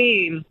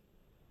team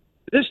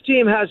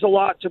has a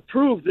lot to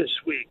prove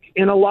this week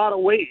in a lot of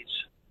ways.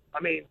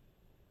 I mean,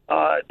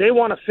 they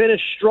want to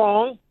finish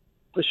strong,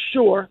 for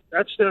sure.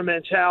 That's their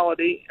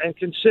mentality. And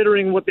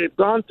considering what they've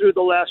gone through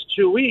the last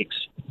 2 weeks,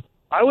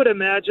 I would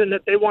imagine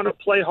that they want to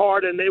play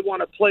hard and they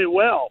want to play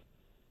well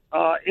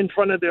in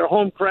front of their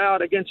home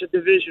crowd against a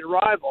division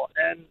rival.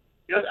 And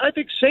I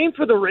think same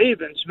for the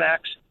Ravens,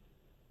 Max.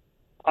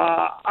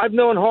 I've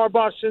known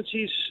Harbaugh since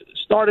he's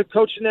started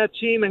coaching that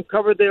team and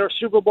covered their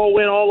Super Bowl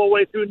win all the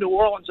way through New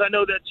Orleans. I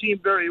know that team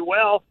very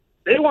well.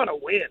 They want to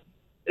win.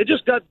 They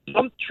just got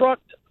dump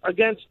trucked by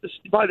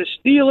the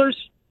Steelers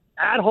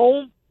at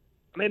home.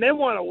 I mean, they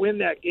want to win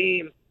that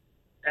game.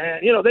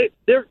 And,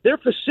 their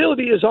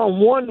facility is on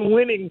one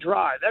winning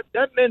drive.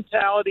 That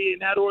mentality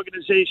and that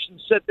organization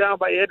set down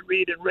by Ed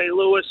Reed and Ray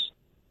Lewis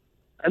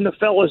and the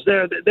fellas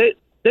there,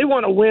 they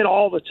want to win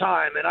all the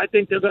time, and I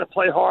think they're going to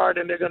play hard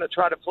and they're going to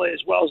try to play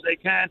as well as they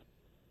can.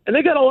 And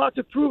they got a lot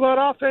to prove on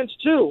offense,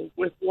 too,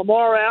 with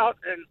Lamar out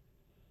and,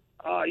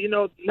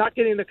 not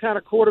getting the kind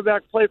of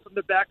quarterback play from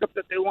the backup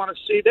that they want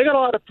to see. They got a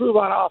lot to prove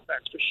on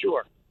offense, for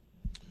sure.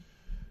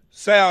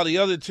 Sal, the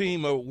other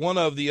team, or one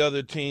of the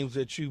other teams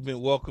that you've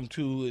been welcome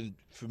to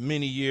for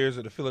many years,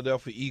 are the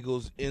Philadelphia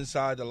Eagles.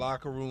 Inside the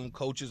locker room,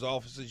 coaches'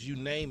 offices, you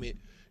name it,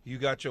 you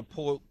got your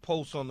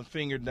pulse on the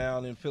finger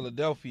down in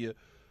Philadelphia.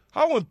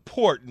 How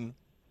important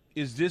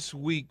is this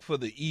week for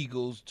the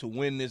Eagles to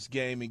win this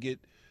game and get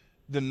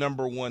the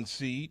number 1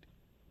 seed?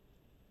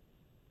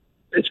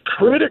 It's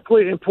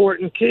critically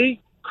important,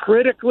 Key.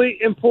 Critically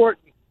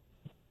important.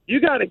 You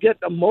got to get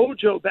the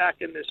mojo back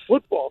in this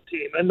football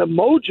team, and the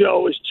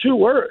mojo is 2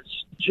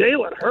 words: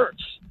 Jalen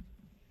Hurts.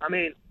 I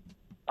mean,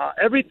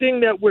 everything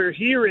that we're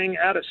hearing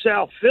out of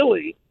South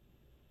Philly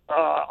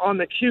on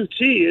the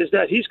QT is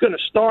that he's going to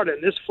start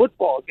in this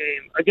football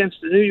game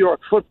against the New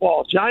York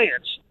Football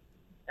Giants.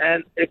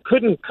 And it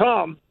couldn't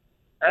come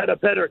at a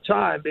better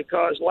time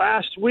because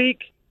last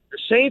week the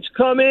Saints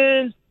come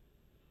in.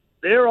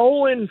 They're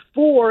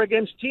 0-4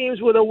 against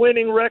teams with a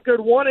winning record,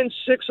 1-6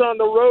 on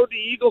the road. The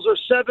Eagles are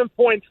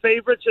 7-point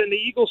favorites, and the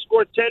Eagles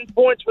scored 10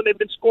 points when they've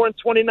been scoring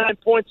 29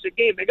 points a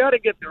game. They got to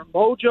get their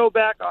mojo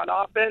back on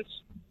offense,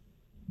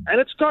 and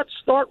it's got to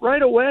start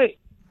right away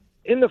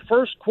in the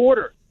first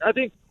quarter. I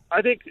think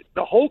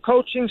the whole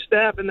coaching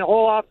staff and the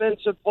whole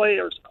offensive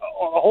players,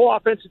 or the whole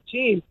offensive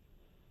team,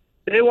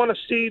 they want to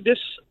see this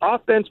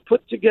offense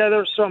put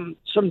together some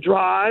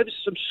drives,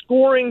 some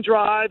scoring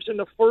drives in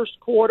the first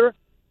quarter,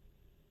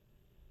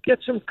 get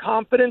some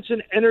confidence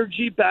and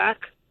energy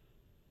back,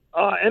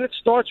 and it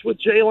starts with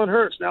Jalen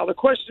Hurts. Now, the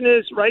question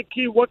is, right,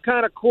 Key, what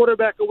kind of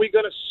quarterback are we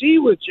going to see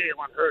with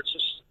Jalen Hurts?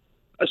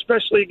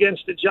 especially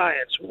against the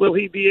Giants? Will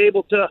he be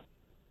able to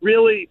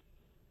really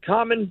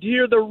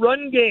commandeer the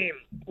run game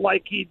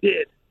like he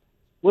did?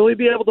 Will he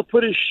be able to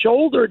put his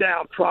shoulder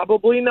down?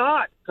 Probably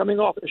not, coming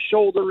off a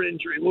shoulder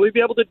injury. Will he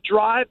be able to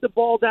drive the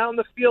ball down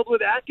the field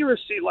with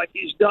accuracy like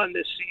he's done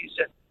this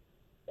season?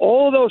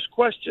 All of those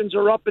questions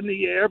are up in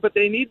the air, but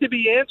they need to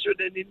be answered,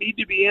 and they need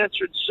to be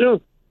answered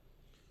soon.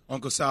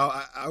 Uncle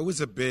Sal, I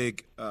was a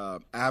big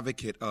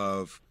advocate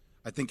of,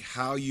 I think,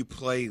 how you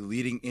play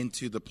leading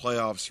into the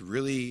playoffs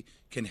really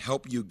can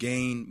help you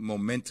gain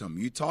momentum.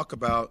 You talk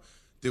about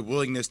the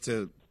willingness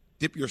to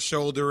dip your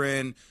shoulder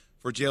in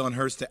for Jalen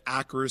Hurts to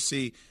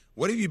accuracy.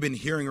 What have you been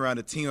hearing around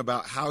the team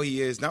about how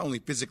he is, not only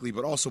physically,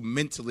 but also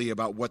mentally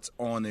about what's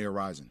on the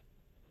horizon?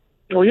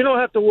 Well, you don't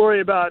have to worry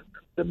about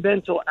the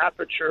mental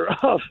aperture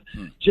of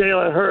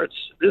Jalen Hurts.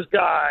 This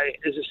guy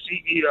is a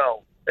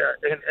CEO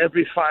in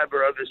every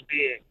fiber of his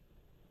being.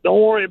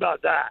 Don't worry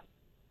about that.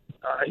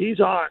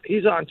 He's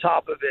on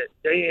top of it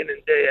day in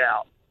and day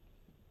out.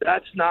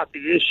 That's not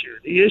the issue.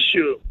 The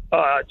issue,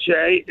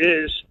 Jay,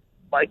 is,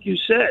 like you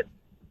said,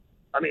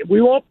 I mean,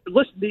 we won't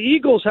listen. The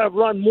Eagles have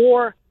run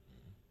more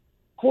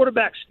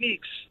quarterback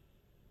sneaks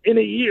in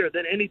a year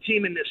than any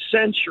team in this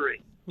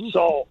century.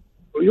 So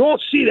you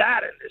won't see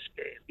that in this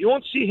game. You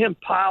won't see him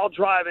pile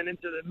driving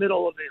into the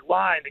middle of the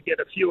line to get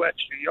a few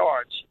extra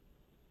yards.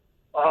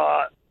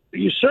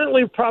 You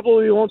certainly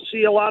probably won't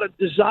see a lot of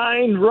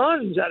designed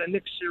runs out of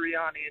Nick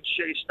Sirianni and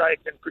Shea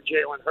Steichen for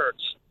Jalen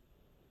Hurts.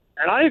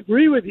 And I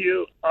agree with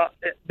you.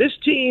 This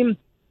team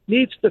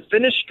needs to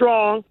finish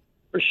strong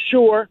for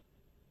sure.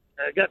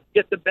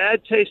 Get the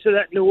bad taste of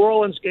that New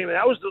Orleans game. And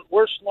that was the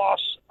worst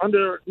loss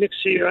under Nick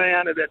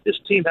Sirianni that this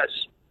team has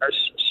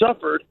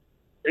suffered.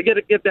 They got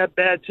to get that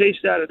bad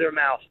taste out of their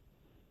mouth.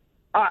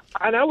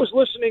 And I was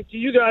listening to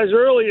you guys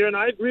earlier, and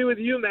I agree with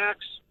you, Max.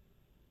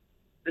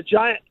 The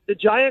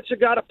Giants have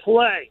got to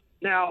play.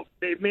 Now,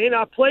 they may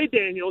not play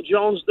Daniel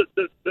Jones.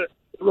 The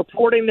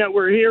reporting that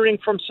we're hearing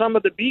from some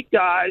of the beat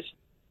guys,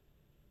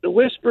 the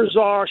whispers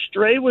are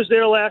Stray was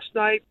there last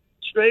night.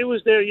 Stray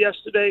was there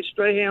yesterday.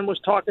 Strahan was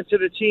talking to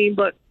the team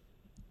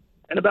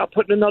and about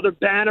putting another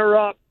banner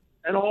up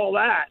and all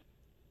that.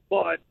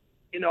 But,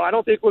 I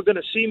don't think we're going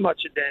to see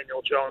much of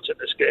Daniel Jones in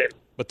this game.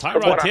 But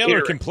Tyrod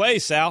Taylor can play,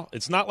 Sal.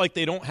 It's not like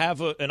they don't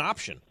have an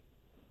option.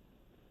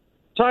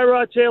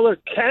 Tyrod Taylor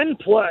can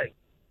play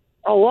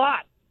a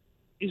lot.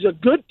 He's a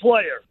good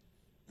player,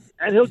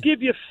 and he'll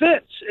give you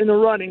fits in the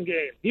running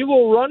game. He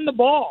will run the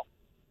ball,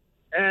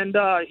 and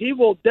he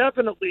will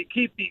definitely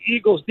keep the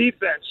Eagles'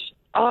 defense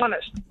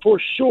honest for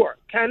sure.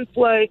 Can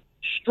play,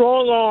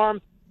 strong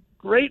arm,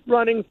 great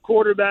running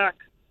quarterback.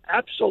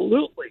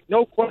 Absolutely,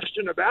 no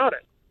question about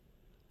it.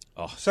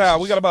 Oh, Sal,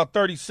 we got about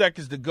 30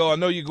 seconds to go. I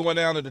know you're going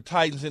down to the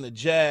Titans and the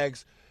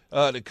Jags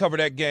to cover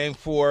that game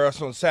for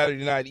us on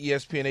Saturday night,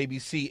 ESPN,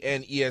 ABC,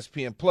 and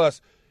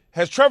ESPN+.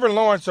 Has Trevor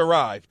Lawrence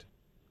arrived?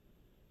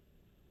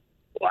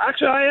 Well,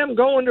 actually, I am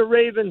going to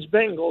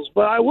Ravens-Bengals,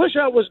 but I wish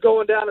I was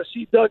going down to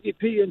see Dougie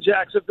P in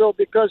Jacksonville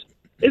because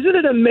isn't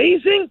it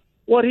amazing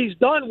what he's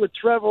done with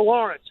Trevor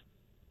Lawrence?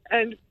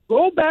 And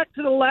go back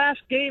to the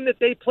last game that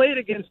they played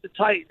against the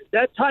Titans.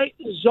 That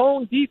Titans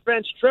zone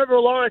defense, Trevor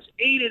Lawrence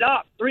ate it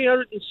up,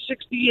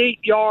 368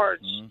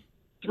 yards,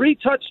 3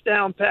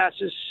 touchdown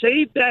passes,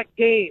 saved that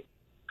game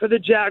for the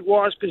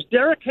Jaguars because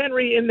Derrick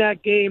Henry in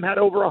that game had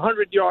over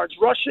 100 yards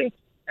rushing,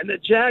 and the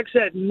Jags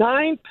had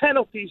 9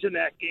 penalties in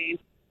that game.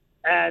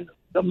 And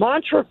the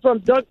mantra from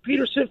Doug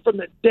Peterson from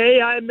the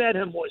day I met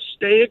him was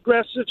stay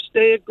aggressive,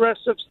 stay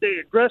aggressive, stay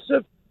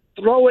aggressive,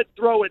 throw it,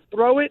 throw it,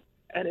 throw it.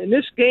 And in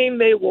this game,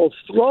 they will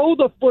throw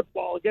the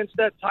football against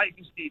that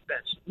Titans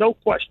defense. No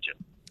question.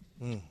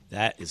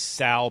 That is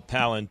Sal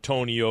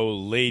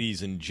Paolantonio,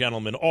 ladies and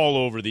gentlemen, all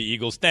over the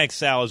Eagles. Thanks,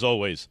 Sal, as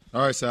always.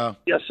 All right, Sal.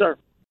 Yes, sir.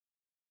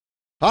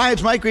 Hi,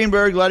 it's Mike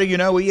Greenberg letting you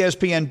know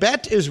ESPN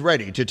Bet is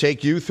ready to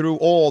take you through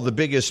all the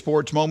biggest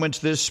sports moments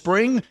this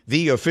spring.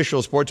 The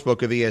official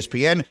sportsbook of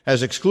ESPN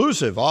has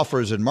exclusive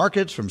offers and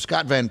markets from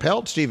Scott Van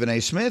Pelt, Stephen A.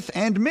 Smith,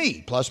 and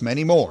me, plus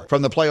many more.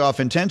 From the playoff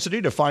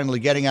intensity to finally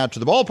getting out to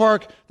the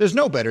ballpark, there's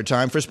no better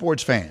time for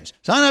sports fans.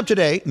 Sign up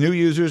today. New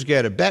users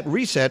get a bet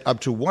reset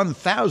up to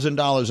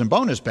 $1,000 in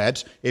bonus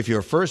bets if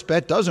your first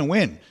bet doesn't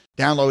win.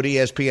 Download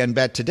ESPN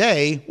Bet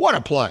today. What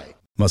a play.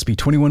 Must be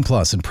 21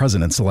 plus and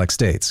present in select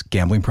states.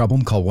 Gambling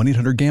problem? Call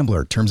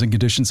 1-800-GAMBLER. Terms and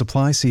conditions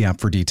apply. See app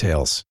for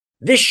details.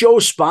 This show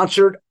is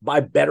sponsored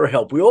by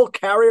BetterHelp. We all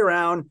carry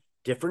around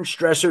different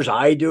stressors.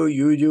 I do,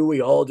 you do,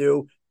 we all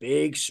do,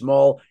 big,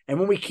 small. And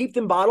when we keep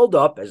them bottled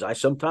up, as I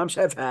sometimes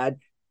have had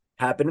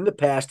happen in the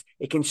past,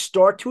 it can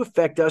start to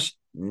affect us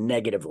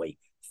negatively.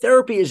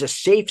 Therapy is a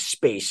safe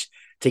space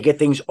to get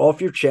things off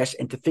your chest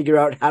and to figure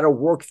out how to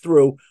work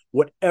through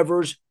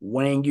whatever's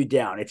weighing you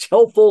down. It's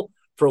helpful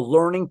for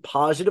learning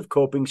positive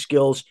coping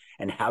skills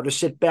and how to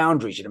set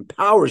boundaries. It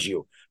empowers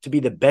you to be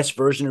the best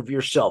version of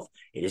yourself.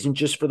 It isn't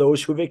just for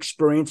those who have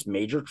experienced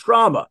major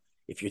trauma.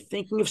 If you're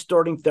thinking of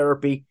starting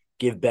therapy,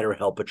 give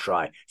BetterHelp a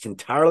try. It's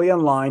entirely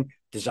online,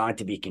 designed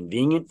to be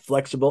convenient,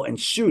 flexible, and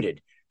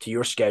suited to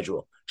your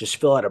schedule. Just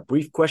fill out a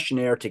brief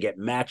questionnaire to get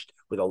matched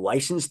with a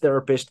licensed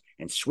therapist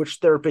and switch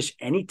therapists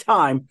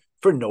anytime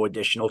for no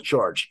additional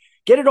charge.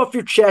 Get it off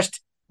your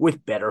chest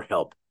with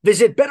BetterHelp.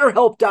 Visit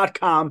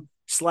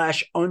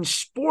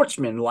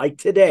BetterHelp.com/unsportsmanlike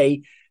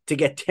today to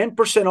get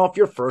 10% off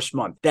your first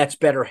month. That's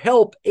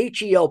BetterHelp,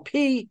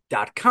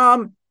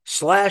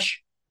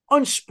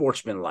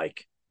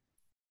 HELP.com/unsportsmanlike.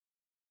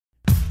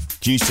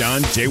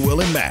 Keyshawn, J. Will,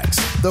 and Max,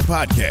 the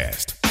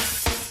podcast.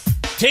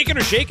 Take It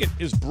or Shake It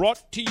is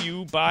brought to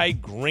you by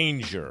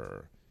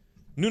Grainger.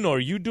 Nuno,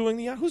 are you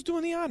doing who's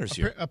doing the honors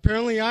here?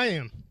 Apparently I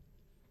am.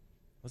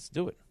 Let's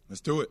do it.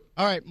 Let's do it.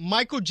 All right,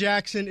 Michael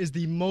Jackson is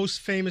the most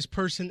famous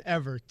person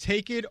ever.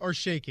 Take it or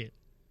shake it?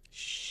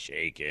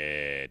 Shake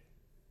it.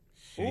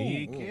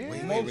 Shake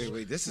it.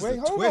 Wait. This is a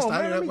hold twist. On,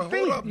 man,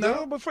 Hold up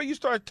now. Before you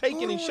start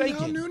taking and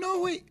shaking.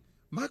 No, wait.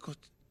 Michael.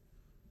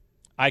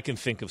 I can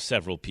think of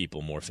several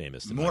people more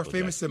famous than Michael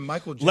Jackson. Than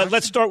Michael Jackson?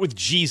 Let's start with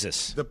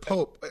Jesus. The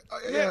Pope.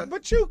 Yeah,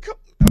 but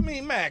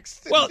Max.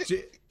 Well,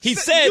 he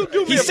said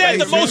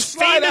the most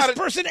famous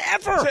person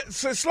ever.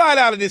 Slide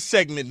out of this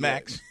segment,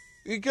 Max,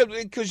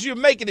 because you're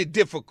making it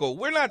difficult.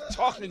 We're not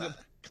talking.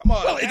 Come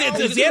on. Well,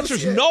 the answer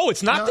is no.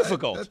 It's not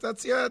difficult.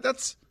 That's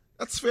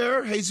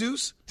fair.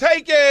 Jesus,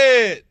 take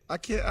it. I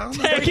can't. I don't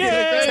know. Take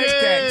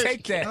it.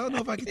 Take that. I don't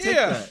know if I can take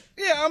that.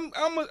 Yeah, I'm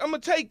gonna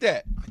take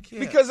that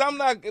because I'm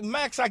not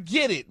Max. I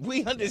get it.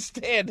 We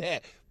understand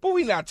that, but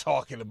we're not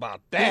talking about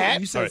that. Yeah,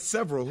 you said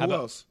several. Who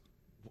else?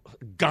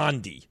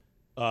 Gandhi.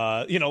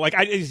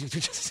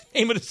 Just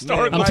name it a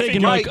star. I'm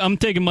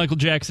taking Michael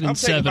Jackson in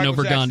 7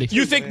 over Gandhi.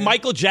 You think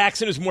Michael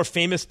Jackson is more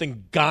famous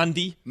than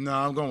Gandhi? No,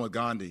 I'm going with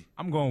Gandhi.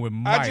 I'm going with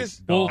Mike.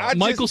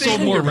 Michael sold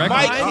more records.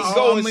 Mike can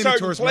go in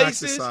certain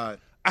places.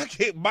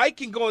 Mike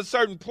can go in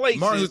certain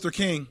places. Martin Luther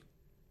King.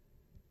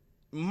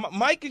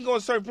 Mike can go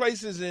in certain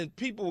places and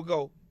people will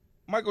go,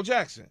 Michael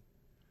Jackson.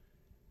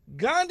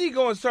 Gandhi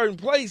go in certain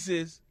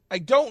places. I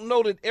don't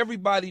know that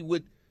everybody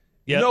would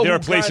know there are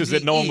places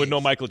Gandhi that no one would is.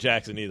 know Michael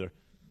Jackson either.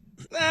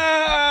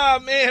 Ah,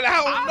 man,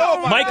 I don't know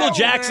about Michael that,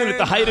 Jackson man. at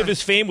the height of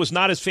his fame was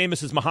not as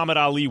famous as Muhammad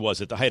Ali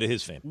was at the height of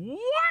his fame.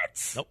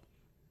 What? Nope.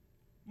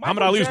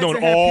 Muhammad Ali was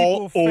known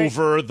all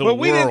over the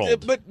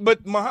world.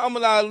 But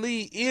Muhammad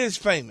Ali is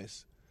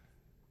famous.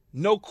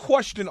 No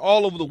question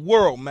all over the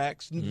world,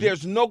 Max. Mm-hmm.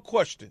 There's no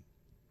question.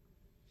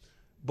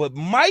 But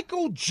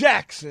Michael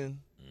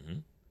Jackson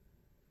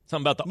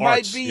something about the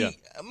arts.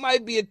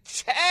 Might be a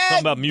tad something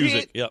about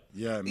music. Bit,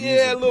 yep.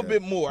 Yeah, a little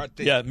bit more, I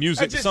think. Yeah,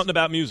 music. Something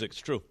about music. It's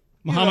true.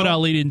 Muhammad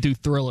Ali didn't do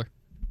Thriller.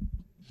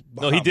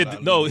 No, he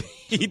did. No,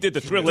 he did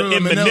the Thriller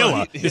in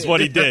Manila. Is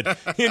what he did.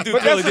 He didn't do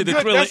Thriller. He did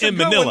the Thriller in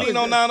Manila.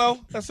 Nino.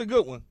 That's a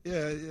good one.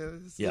 Yeah.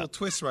 It's a little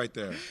twist right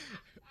there.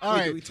 All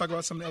right. Did we talk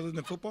about something other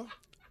than football?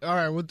 All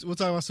right, we'll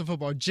talk about some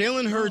football.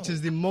 Jalen Hurts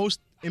is the most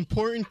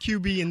important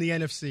QB in the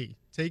NFC.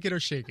 Take it or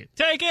shake it?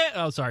 Take it.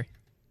 Oh, sorry.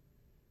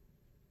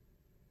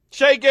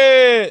 Shake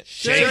it.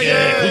 Shake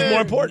it. Who's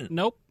more important?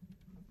 Nope.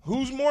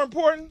 Who's more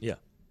important? Yeah.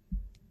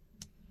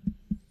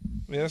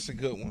 Yeah, that's a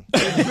good one.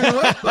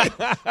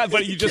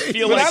 But you just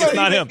feel like it's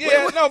not him.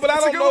 Yeah, no, but I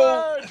don't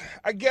know.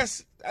 I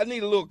guess I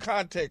need a little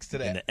context to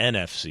that. And the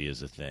NFC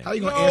is a thing. How are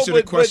you going to answer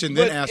the question,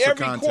 then ask for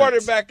context? Every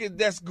quarterback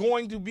that's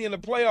going to be in the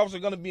playoffs are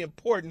going to be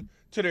important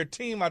to their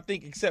team, I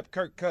think, except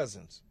Kirk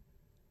Cousins.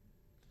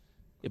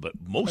 Yeah, but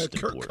most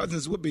Kirk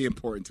Cousins would be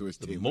important to his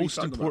team. The most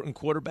important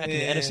quarterback in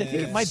the NFC. I think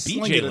it might be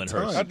Jalen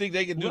Hurts. I think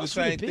they can do the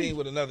same thing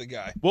with another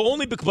guy. Well,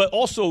 only because, but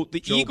also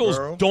the Eagles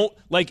don't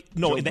like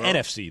in the Burrow.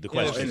 NFC. The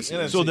question.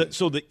 NFC.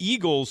 So the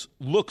Eagles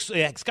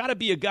it's got to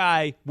be a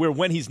guy where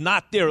when he's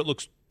not there, it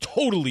looks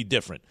totally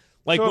different.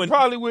 Like so when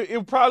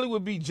it probably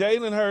would be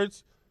Jalen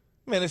Hurts.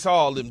 Man, it's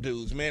all them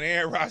dudes, man.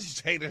 Aaron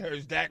Rodgers, Jalen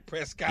Hurts, Dak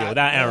Prescott. Yeah,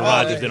 without Aaron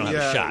Rodgers, they don't have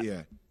a shot.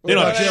 Yeah. They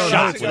don't have a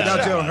shot without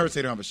Jalen Hurts.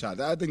 They don't have a shot.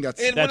 I think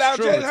that's without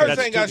true. Jalen Hurts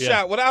ain't got a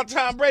shot. Without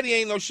Tom Brady,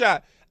 ain't no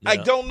shot. Yeah. I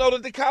don't know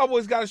that the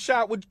Cowboys got a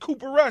shot with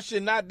Cooper Rush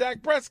and not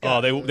Dak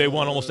Prescott. Oh, they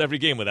won almost every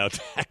game without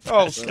Dak Prescott.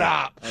 Oh,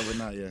 stop! I would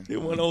not. Yeah, they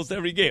won almost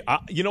every game.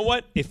 You know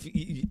what? If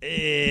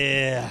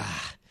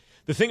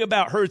the thing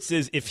about Hurts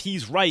is, if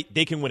he's right,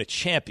 they can win a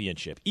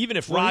championship. Even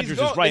if Rodgers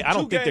is right, I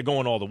don't think they're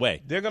going all the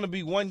way. They're going to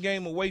be one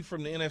game away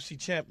from the NFC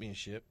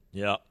Championship.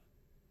 Yeah.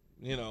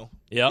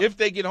 If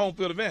they get home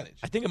field advantage.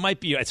 I think it might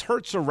be it's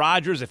Hurts or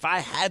Rodgers. If I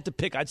had to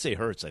pick, I'd say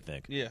Hurts, I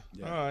think. Yeah.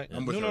 All right.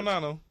 I'm with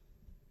Nano.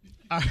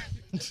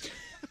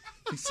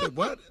 He said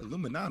what?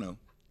 Illuminano.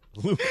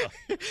 All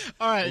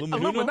right.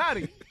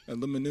 Illuminati.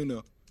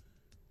 Illuminuno.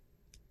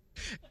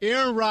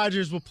 Aaron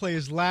Rodgers will play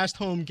his last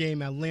home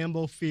game at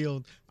Lambeau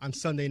Field on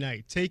Sunday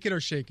night. Take it or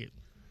shake it?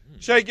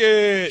 Shake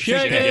it.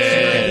 Shake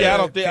it. Yeah, I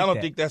don't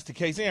think that's the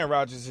case. Aaron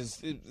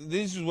Rodgers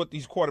this is what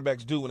these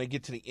quarterbacks do when they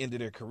get to the end of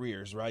their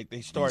careers, right?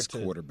 They start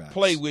to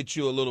play with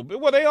you a little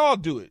bit. Well, they all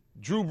do it.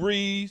 Drew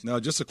Brees. No,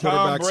 just the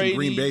quarterbacks in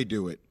Green Bay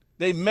do it.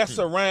 They mess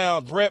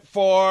around. Brett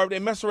Favre. They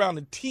mess around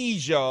and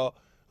tease y'all.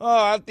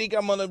 Oh, I think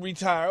I'm gonna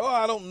retire. Oh,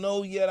 I don't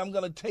know yet. I'm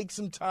gonna take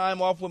some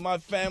time off with my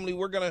family.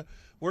 We're gonna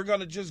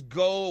just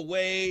go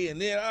away, and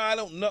then I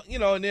don't know,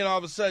 and then all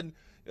of a sudden,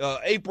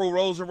 April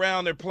rolls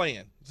around. They're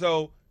playing.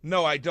 So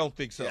No, I don't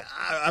think so. Yeah,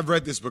 I've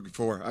read this book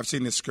before. I've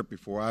seen this script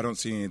before. I don't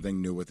see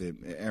anything new with it.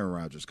 Aaron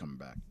Rodgers coming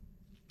back.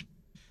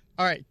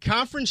 All right,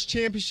 conference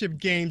championship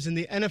games in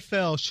the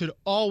NFL should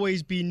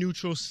always be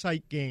neutral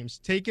site games.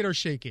 Take it or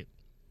shake it.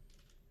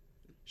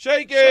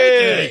 Shake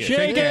it.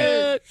 Shake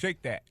it.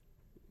 Shake that.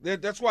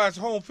 That's why it's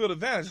home field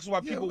advantage. That's why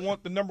people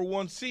want the number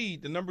 1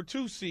 seed, the number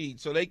 2 seed,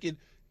 so they can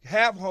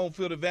have home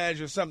field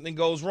advantage if something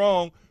goes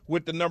wrong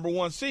with the number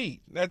 1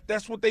 seed.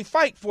 That's what they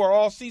fight for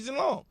all season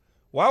long.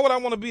 Why would I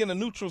want to be in a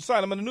neutral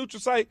site? I'm in a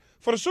neutral site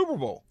for the Super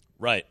Bowl.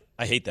 Right.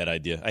 I hate that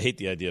idea. I hate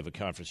the idea of a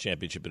conference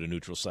championship at a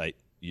neutral site.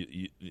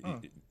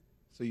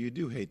 So you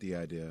do hate the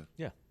idea?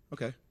 Yeah.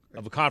 Okay.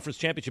 Of a conference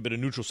championship at a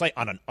neutral site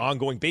on an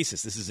ongoing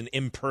basis. This is an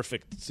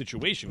imperfect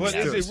situation. But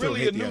is it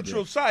really a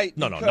neutral site?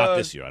 No, not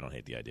this year. I don't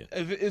hate the idea.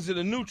 Is it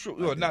a neutral?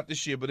 Well, not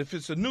this year, but if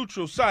it's a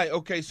neutral site,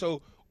 okay,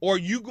 so are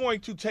you going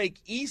to take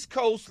East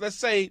Coast, let's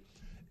say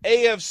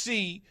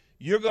AFC,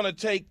 you're going to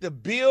take the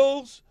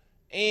Bills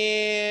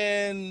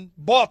and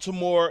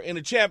Baltimore in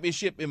the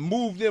championship and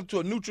move them to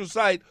a neutral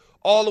site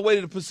all the way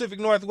to the Pacific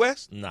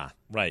Northwest? Nah,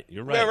 right.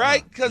 You're right. Yeah,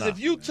 right? Because if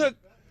you took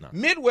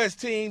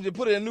Midwest teams and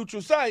put it in a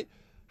neutral site,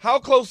 how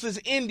close is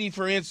Indy,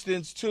 for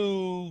instance,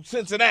 to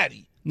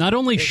Cincinnati? Not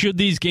only should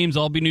these games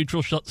all be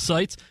neutral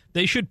sites,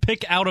 they should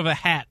pick out of a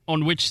hat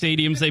on which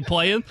stadiums they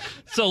play in.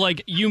 So,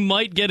 like, you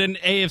might get an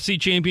AFC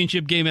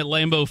championship game at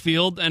Lambeau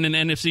Field and an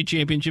NFC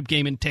championship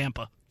game in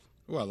Tampa.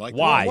 Well, like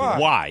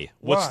Why?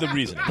 What's the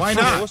reason? Why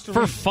not?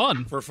 For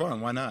fun. For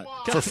fun. Why not?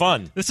 For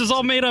fun. This is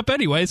all made up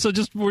anyway, so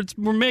just we're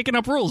making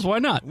up rules. Why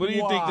not? What do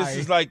you think? This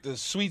is like the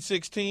Sweet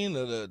 16,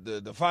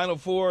 the Final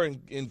Four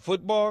in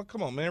football?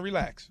 Come on, man,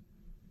 relax.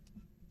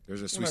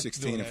 There's a Sweet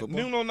 16 in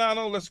football. Nuno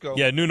Nano, let's go.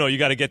 Yeah, Nuno, you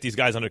got to get these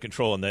guys under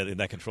control in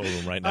that control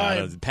room right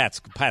now.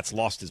 Pat's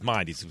lost his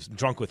mind. He's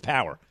drunk with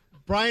power.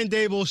 Brian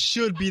Daboll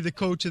should be the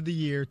coach of the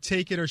year.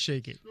 Take it or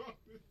shake it.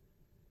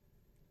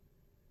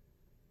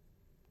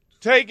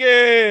 Take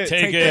it.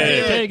 Take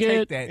it. Take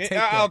it. Take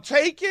that. I'll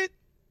take it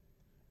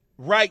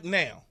right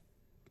now,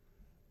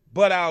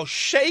 but I'll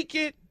shake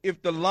it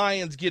if the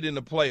Lions get in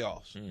the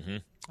playoffs. Mm-hmm.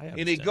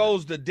 And it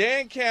goes to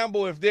Dan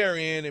Campbell if they're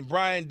in and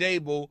Brian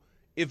Daboll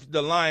if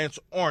the Lions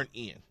aren't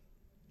in.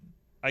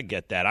 I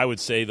get that. I would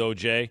say, though,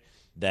 Jay,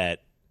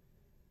 that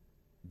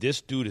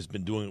this dude has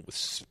been doing it with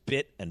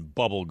spit and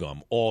bubble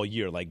gum all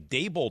year. Like,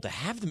 Daboll, to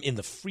have them in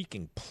the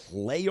freaking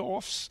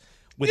playoffs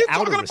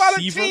without a receiver. You're talking about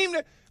a team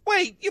that –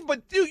 wait,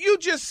 but you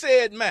just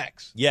said,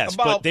 Max. Yes,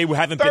 but they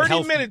haven't been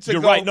healthy. 30 minutes ago.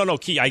 You're right. No,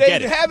 Key, I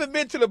get it. They haven't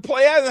been to the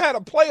play. Hasn't had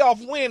a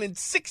playoff win in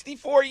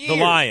 64 years. The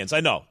Lions,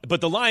 I know.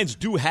 But the Lions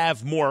do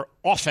have more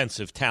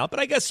offensive talent. But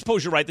I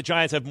suppose you're right. The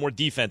Giants have more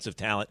defensive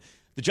talent.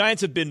 The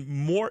Giants have been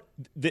more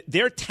 –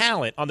 their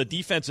talent on the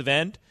defensive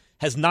end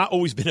has not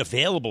always been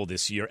available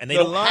this year, and they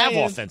don't have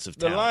offensive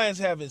talent. The Lions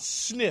haven't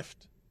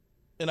sniffed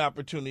an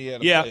opportunity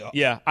at a playoff.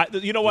 Yeah.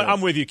 You know what?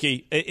 I'm with you,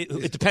 Key.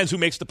 It depends who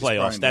makes the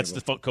playoffs. That's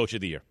the coach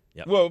of the year.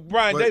 Yep. Well,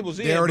 Brian Daboll's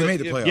in. They already made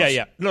the playoffs.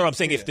 Yeah. No, I'm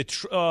saying if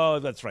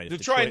that's right.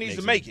 Detroit needs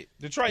to make it.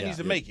 Detroit needs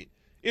to make it.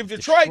 If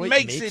Detroit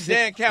makes it,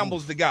 Dan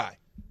Campbell's the guy.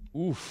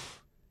 Oof.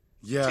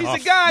 Yeah,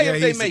 he's the guy if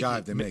they he's make the guy it.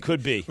 If they make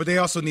Could be. But they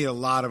also need a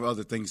lot of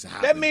other things to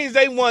happen. That means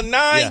they won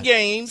 9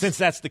 games. Since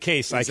that's the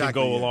case, I can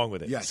go along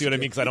with it. Yes, see what I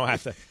mean? Because I don't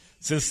have to.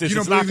 Since You it's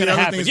don't not believe going to the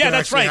other happen. things Yeah, could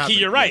that's right, actually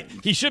Key. You're happen.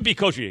 right. He should be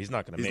coach. He's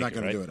not going to make it. He's not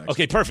going right? to do it, actually.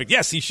 Okay, perfect.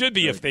 Yes, he should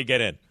be if they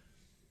get in.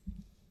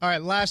 All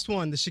right, last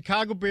one. The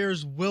Chicago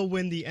Bears will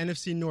win the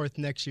NFC North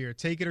next year.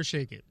 Take it or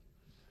shake it.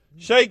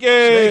 Shake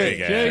it.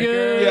 Shake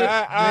it.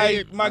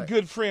 Yeah, my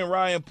good friend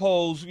Ryan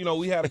Poles,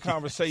 we had a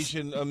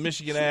conversation on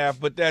Michigan Ave,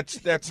 but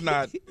that's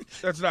not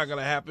going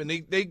to happen.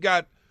 They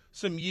got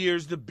some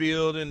years to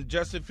build, and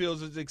Justin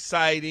Fields is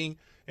exciting,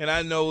 and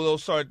I know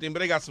those sort of things, but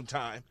they got some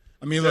time.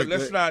 I mean, look,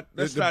 let's not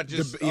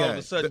just all of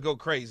a sudden go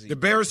crazy. The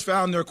Bears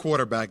found their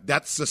quarterback.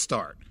 That's the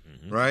start,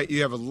 right?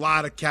 You have a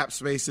lot of cap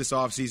space this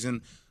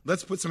offseason.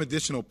 Let's put some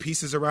additional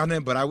pieces around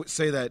them, but I would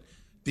say that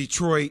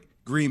Detroit,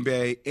 Green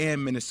Bay,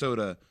 and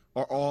Minnesota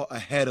are all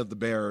ahead of the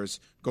Bears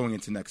going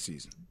into next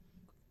season.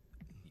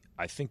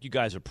 I think you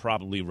guys are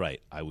probably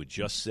right. I would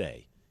just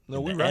say in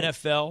the right.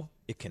 NFL,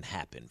 it can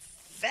happen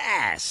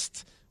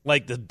fast.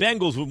 Like the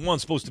Bengals were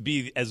once supposed to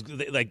be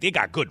they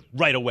got good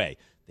right away.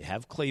 They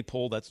have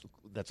Claypool.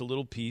 That's a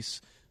little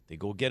piece. They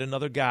go get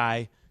another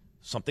guy.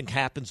 Something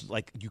happens.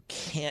 Like you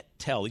can't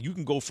tell. You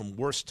can go from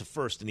worst to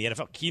first in the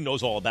NFL. Key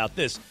knows all about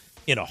this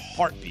in a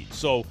heartbeat.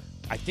 So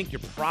I think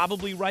you're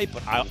probably right,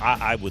 but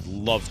I would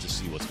love to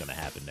see what's going to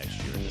happen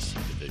next year in this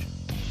division.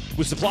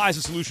 With supplies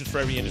and solutions for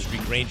every industry,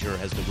 Grainger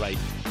has the right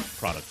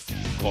product for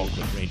you. Call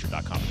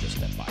clickgrainger.com and just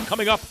step by.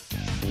 Coming up,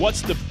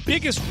 what's the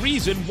biggest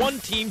reason one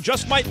team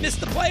just might miss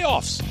the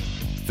playoffs?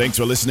 Thanks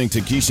for listening to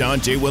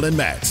Keyshawn, J. Will, and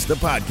Max, the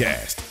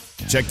podcast.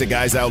 Check the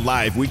guys out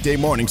live weekday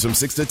mornings from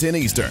 6 to 10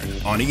 Eastern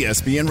on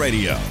ESPN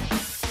Radio.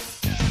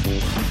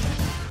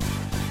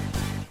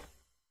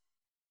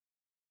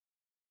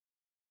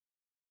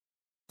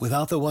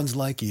 Without the ones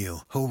like you,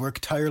 who work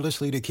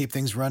tirelessly to keep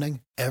things running,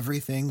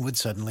 everything would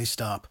suddenly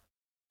stop.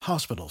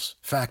 Hospitals,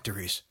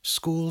 factories,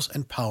 schools,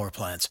 and power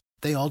plants,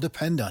 they all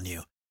depend on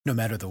you. No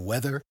matter the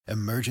weather,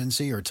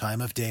 emergency, or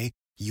time of day,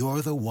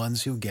 you're the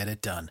ones who get it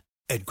done.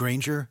 At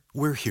Grainger,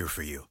 we're here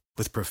for you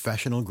with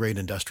professional-grade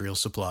industrial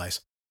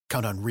supplies.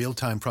 Count on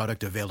real-time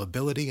product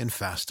availability and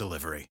fast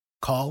delivery.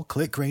 Call,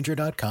 click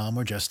Grainger.com,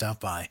 or just stop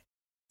by.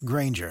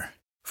 Grainger,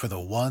 for the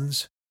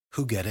ones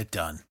who get it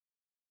done.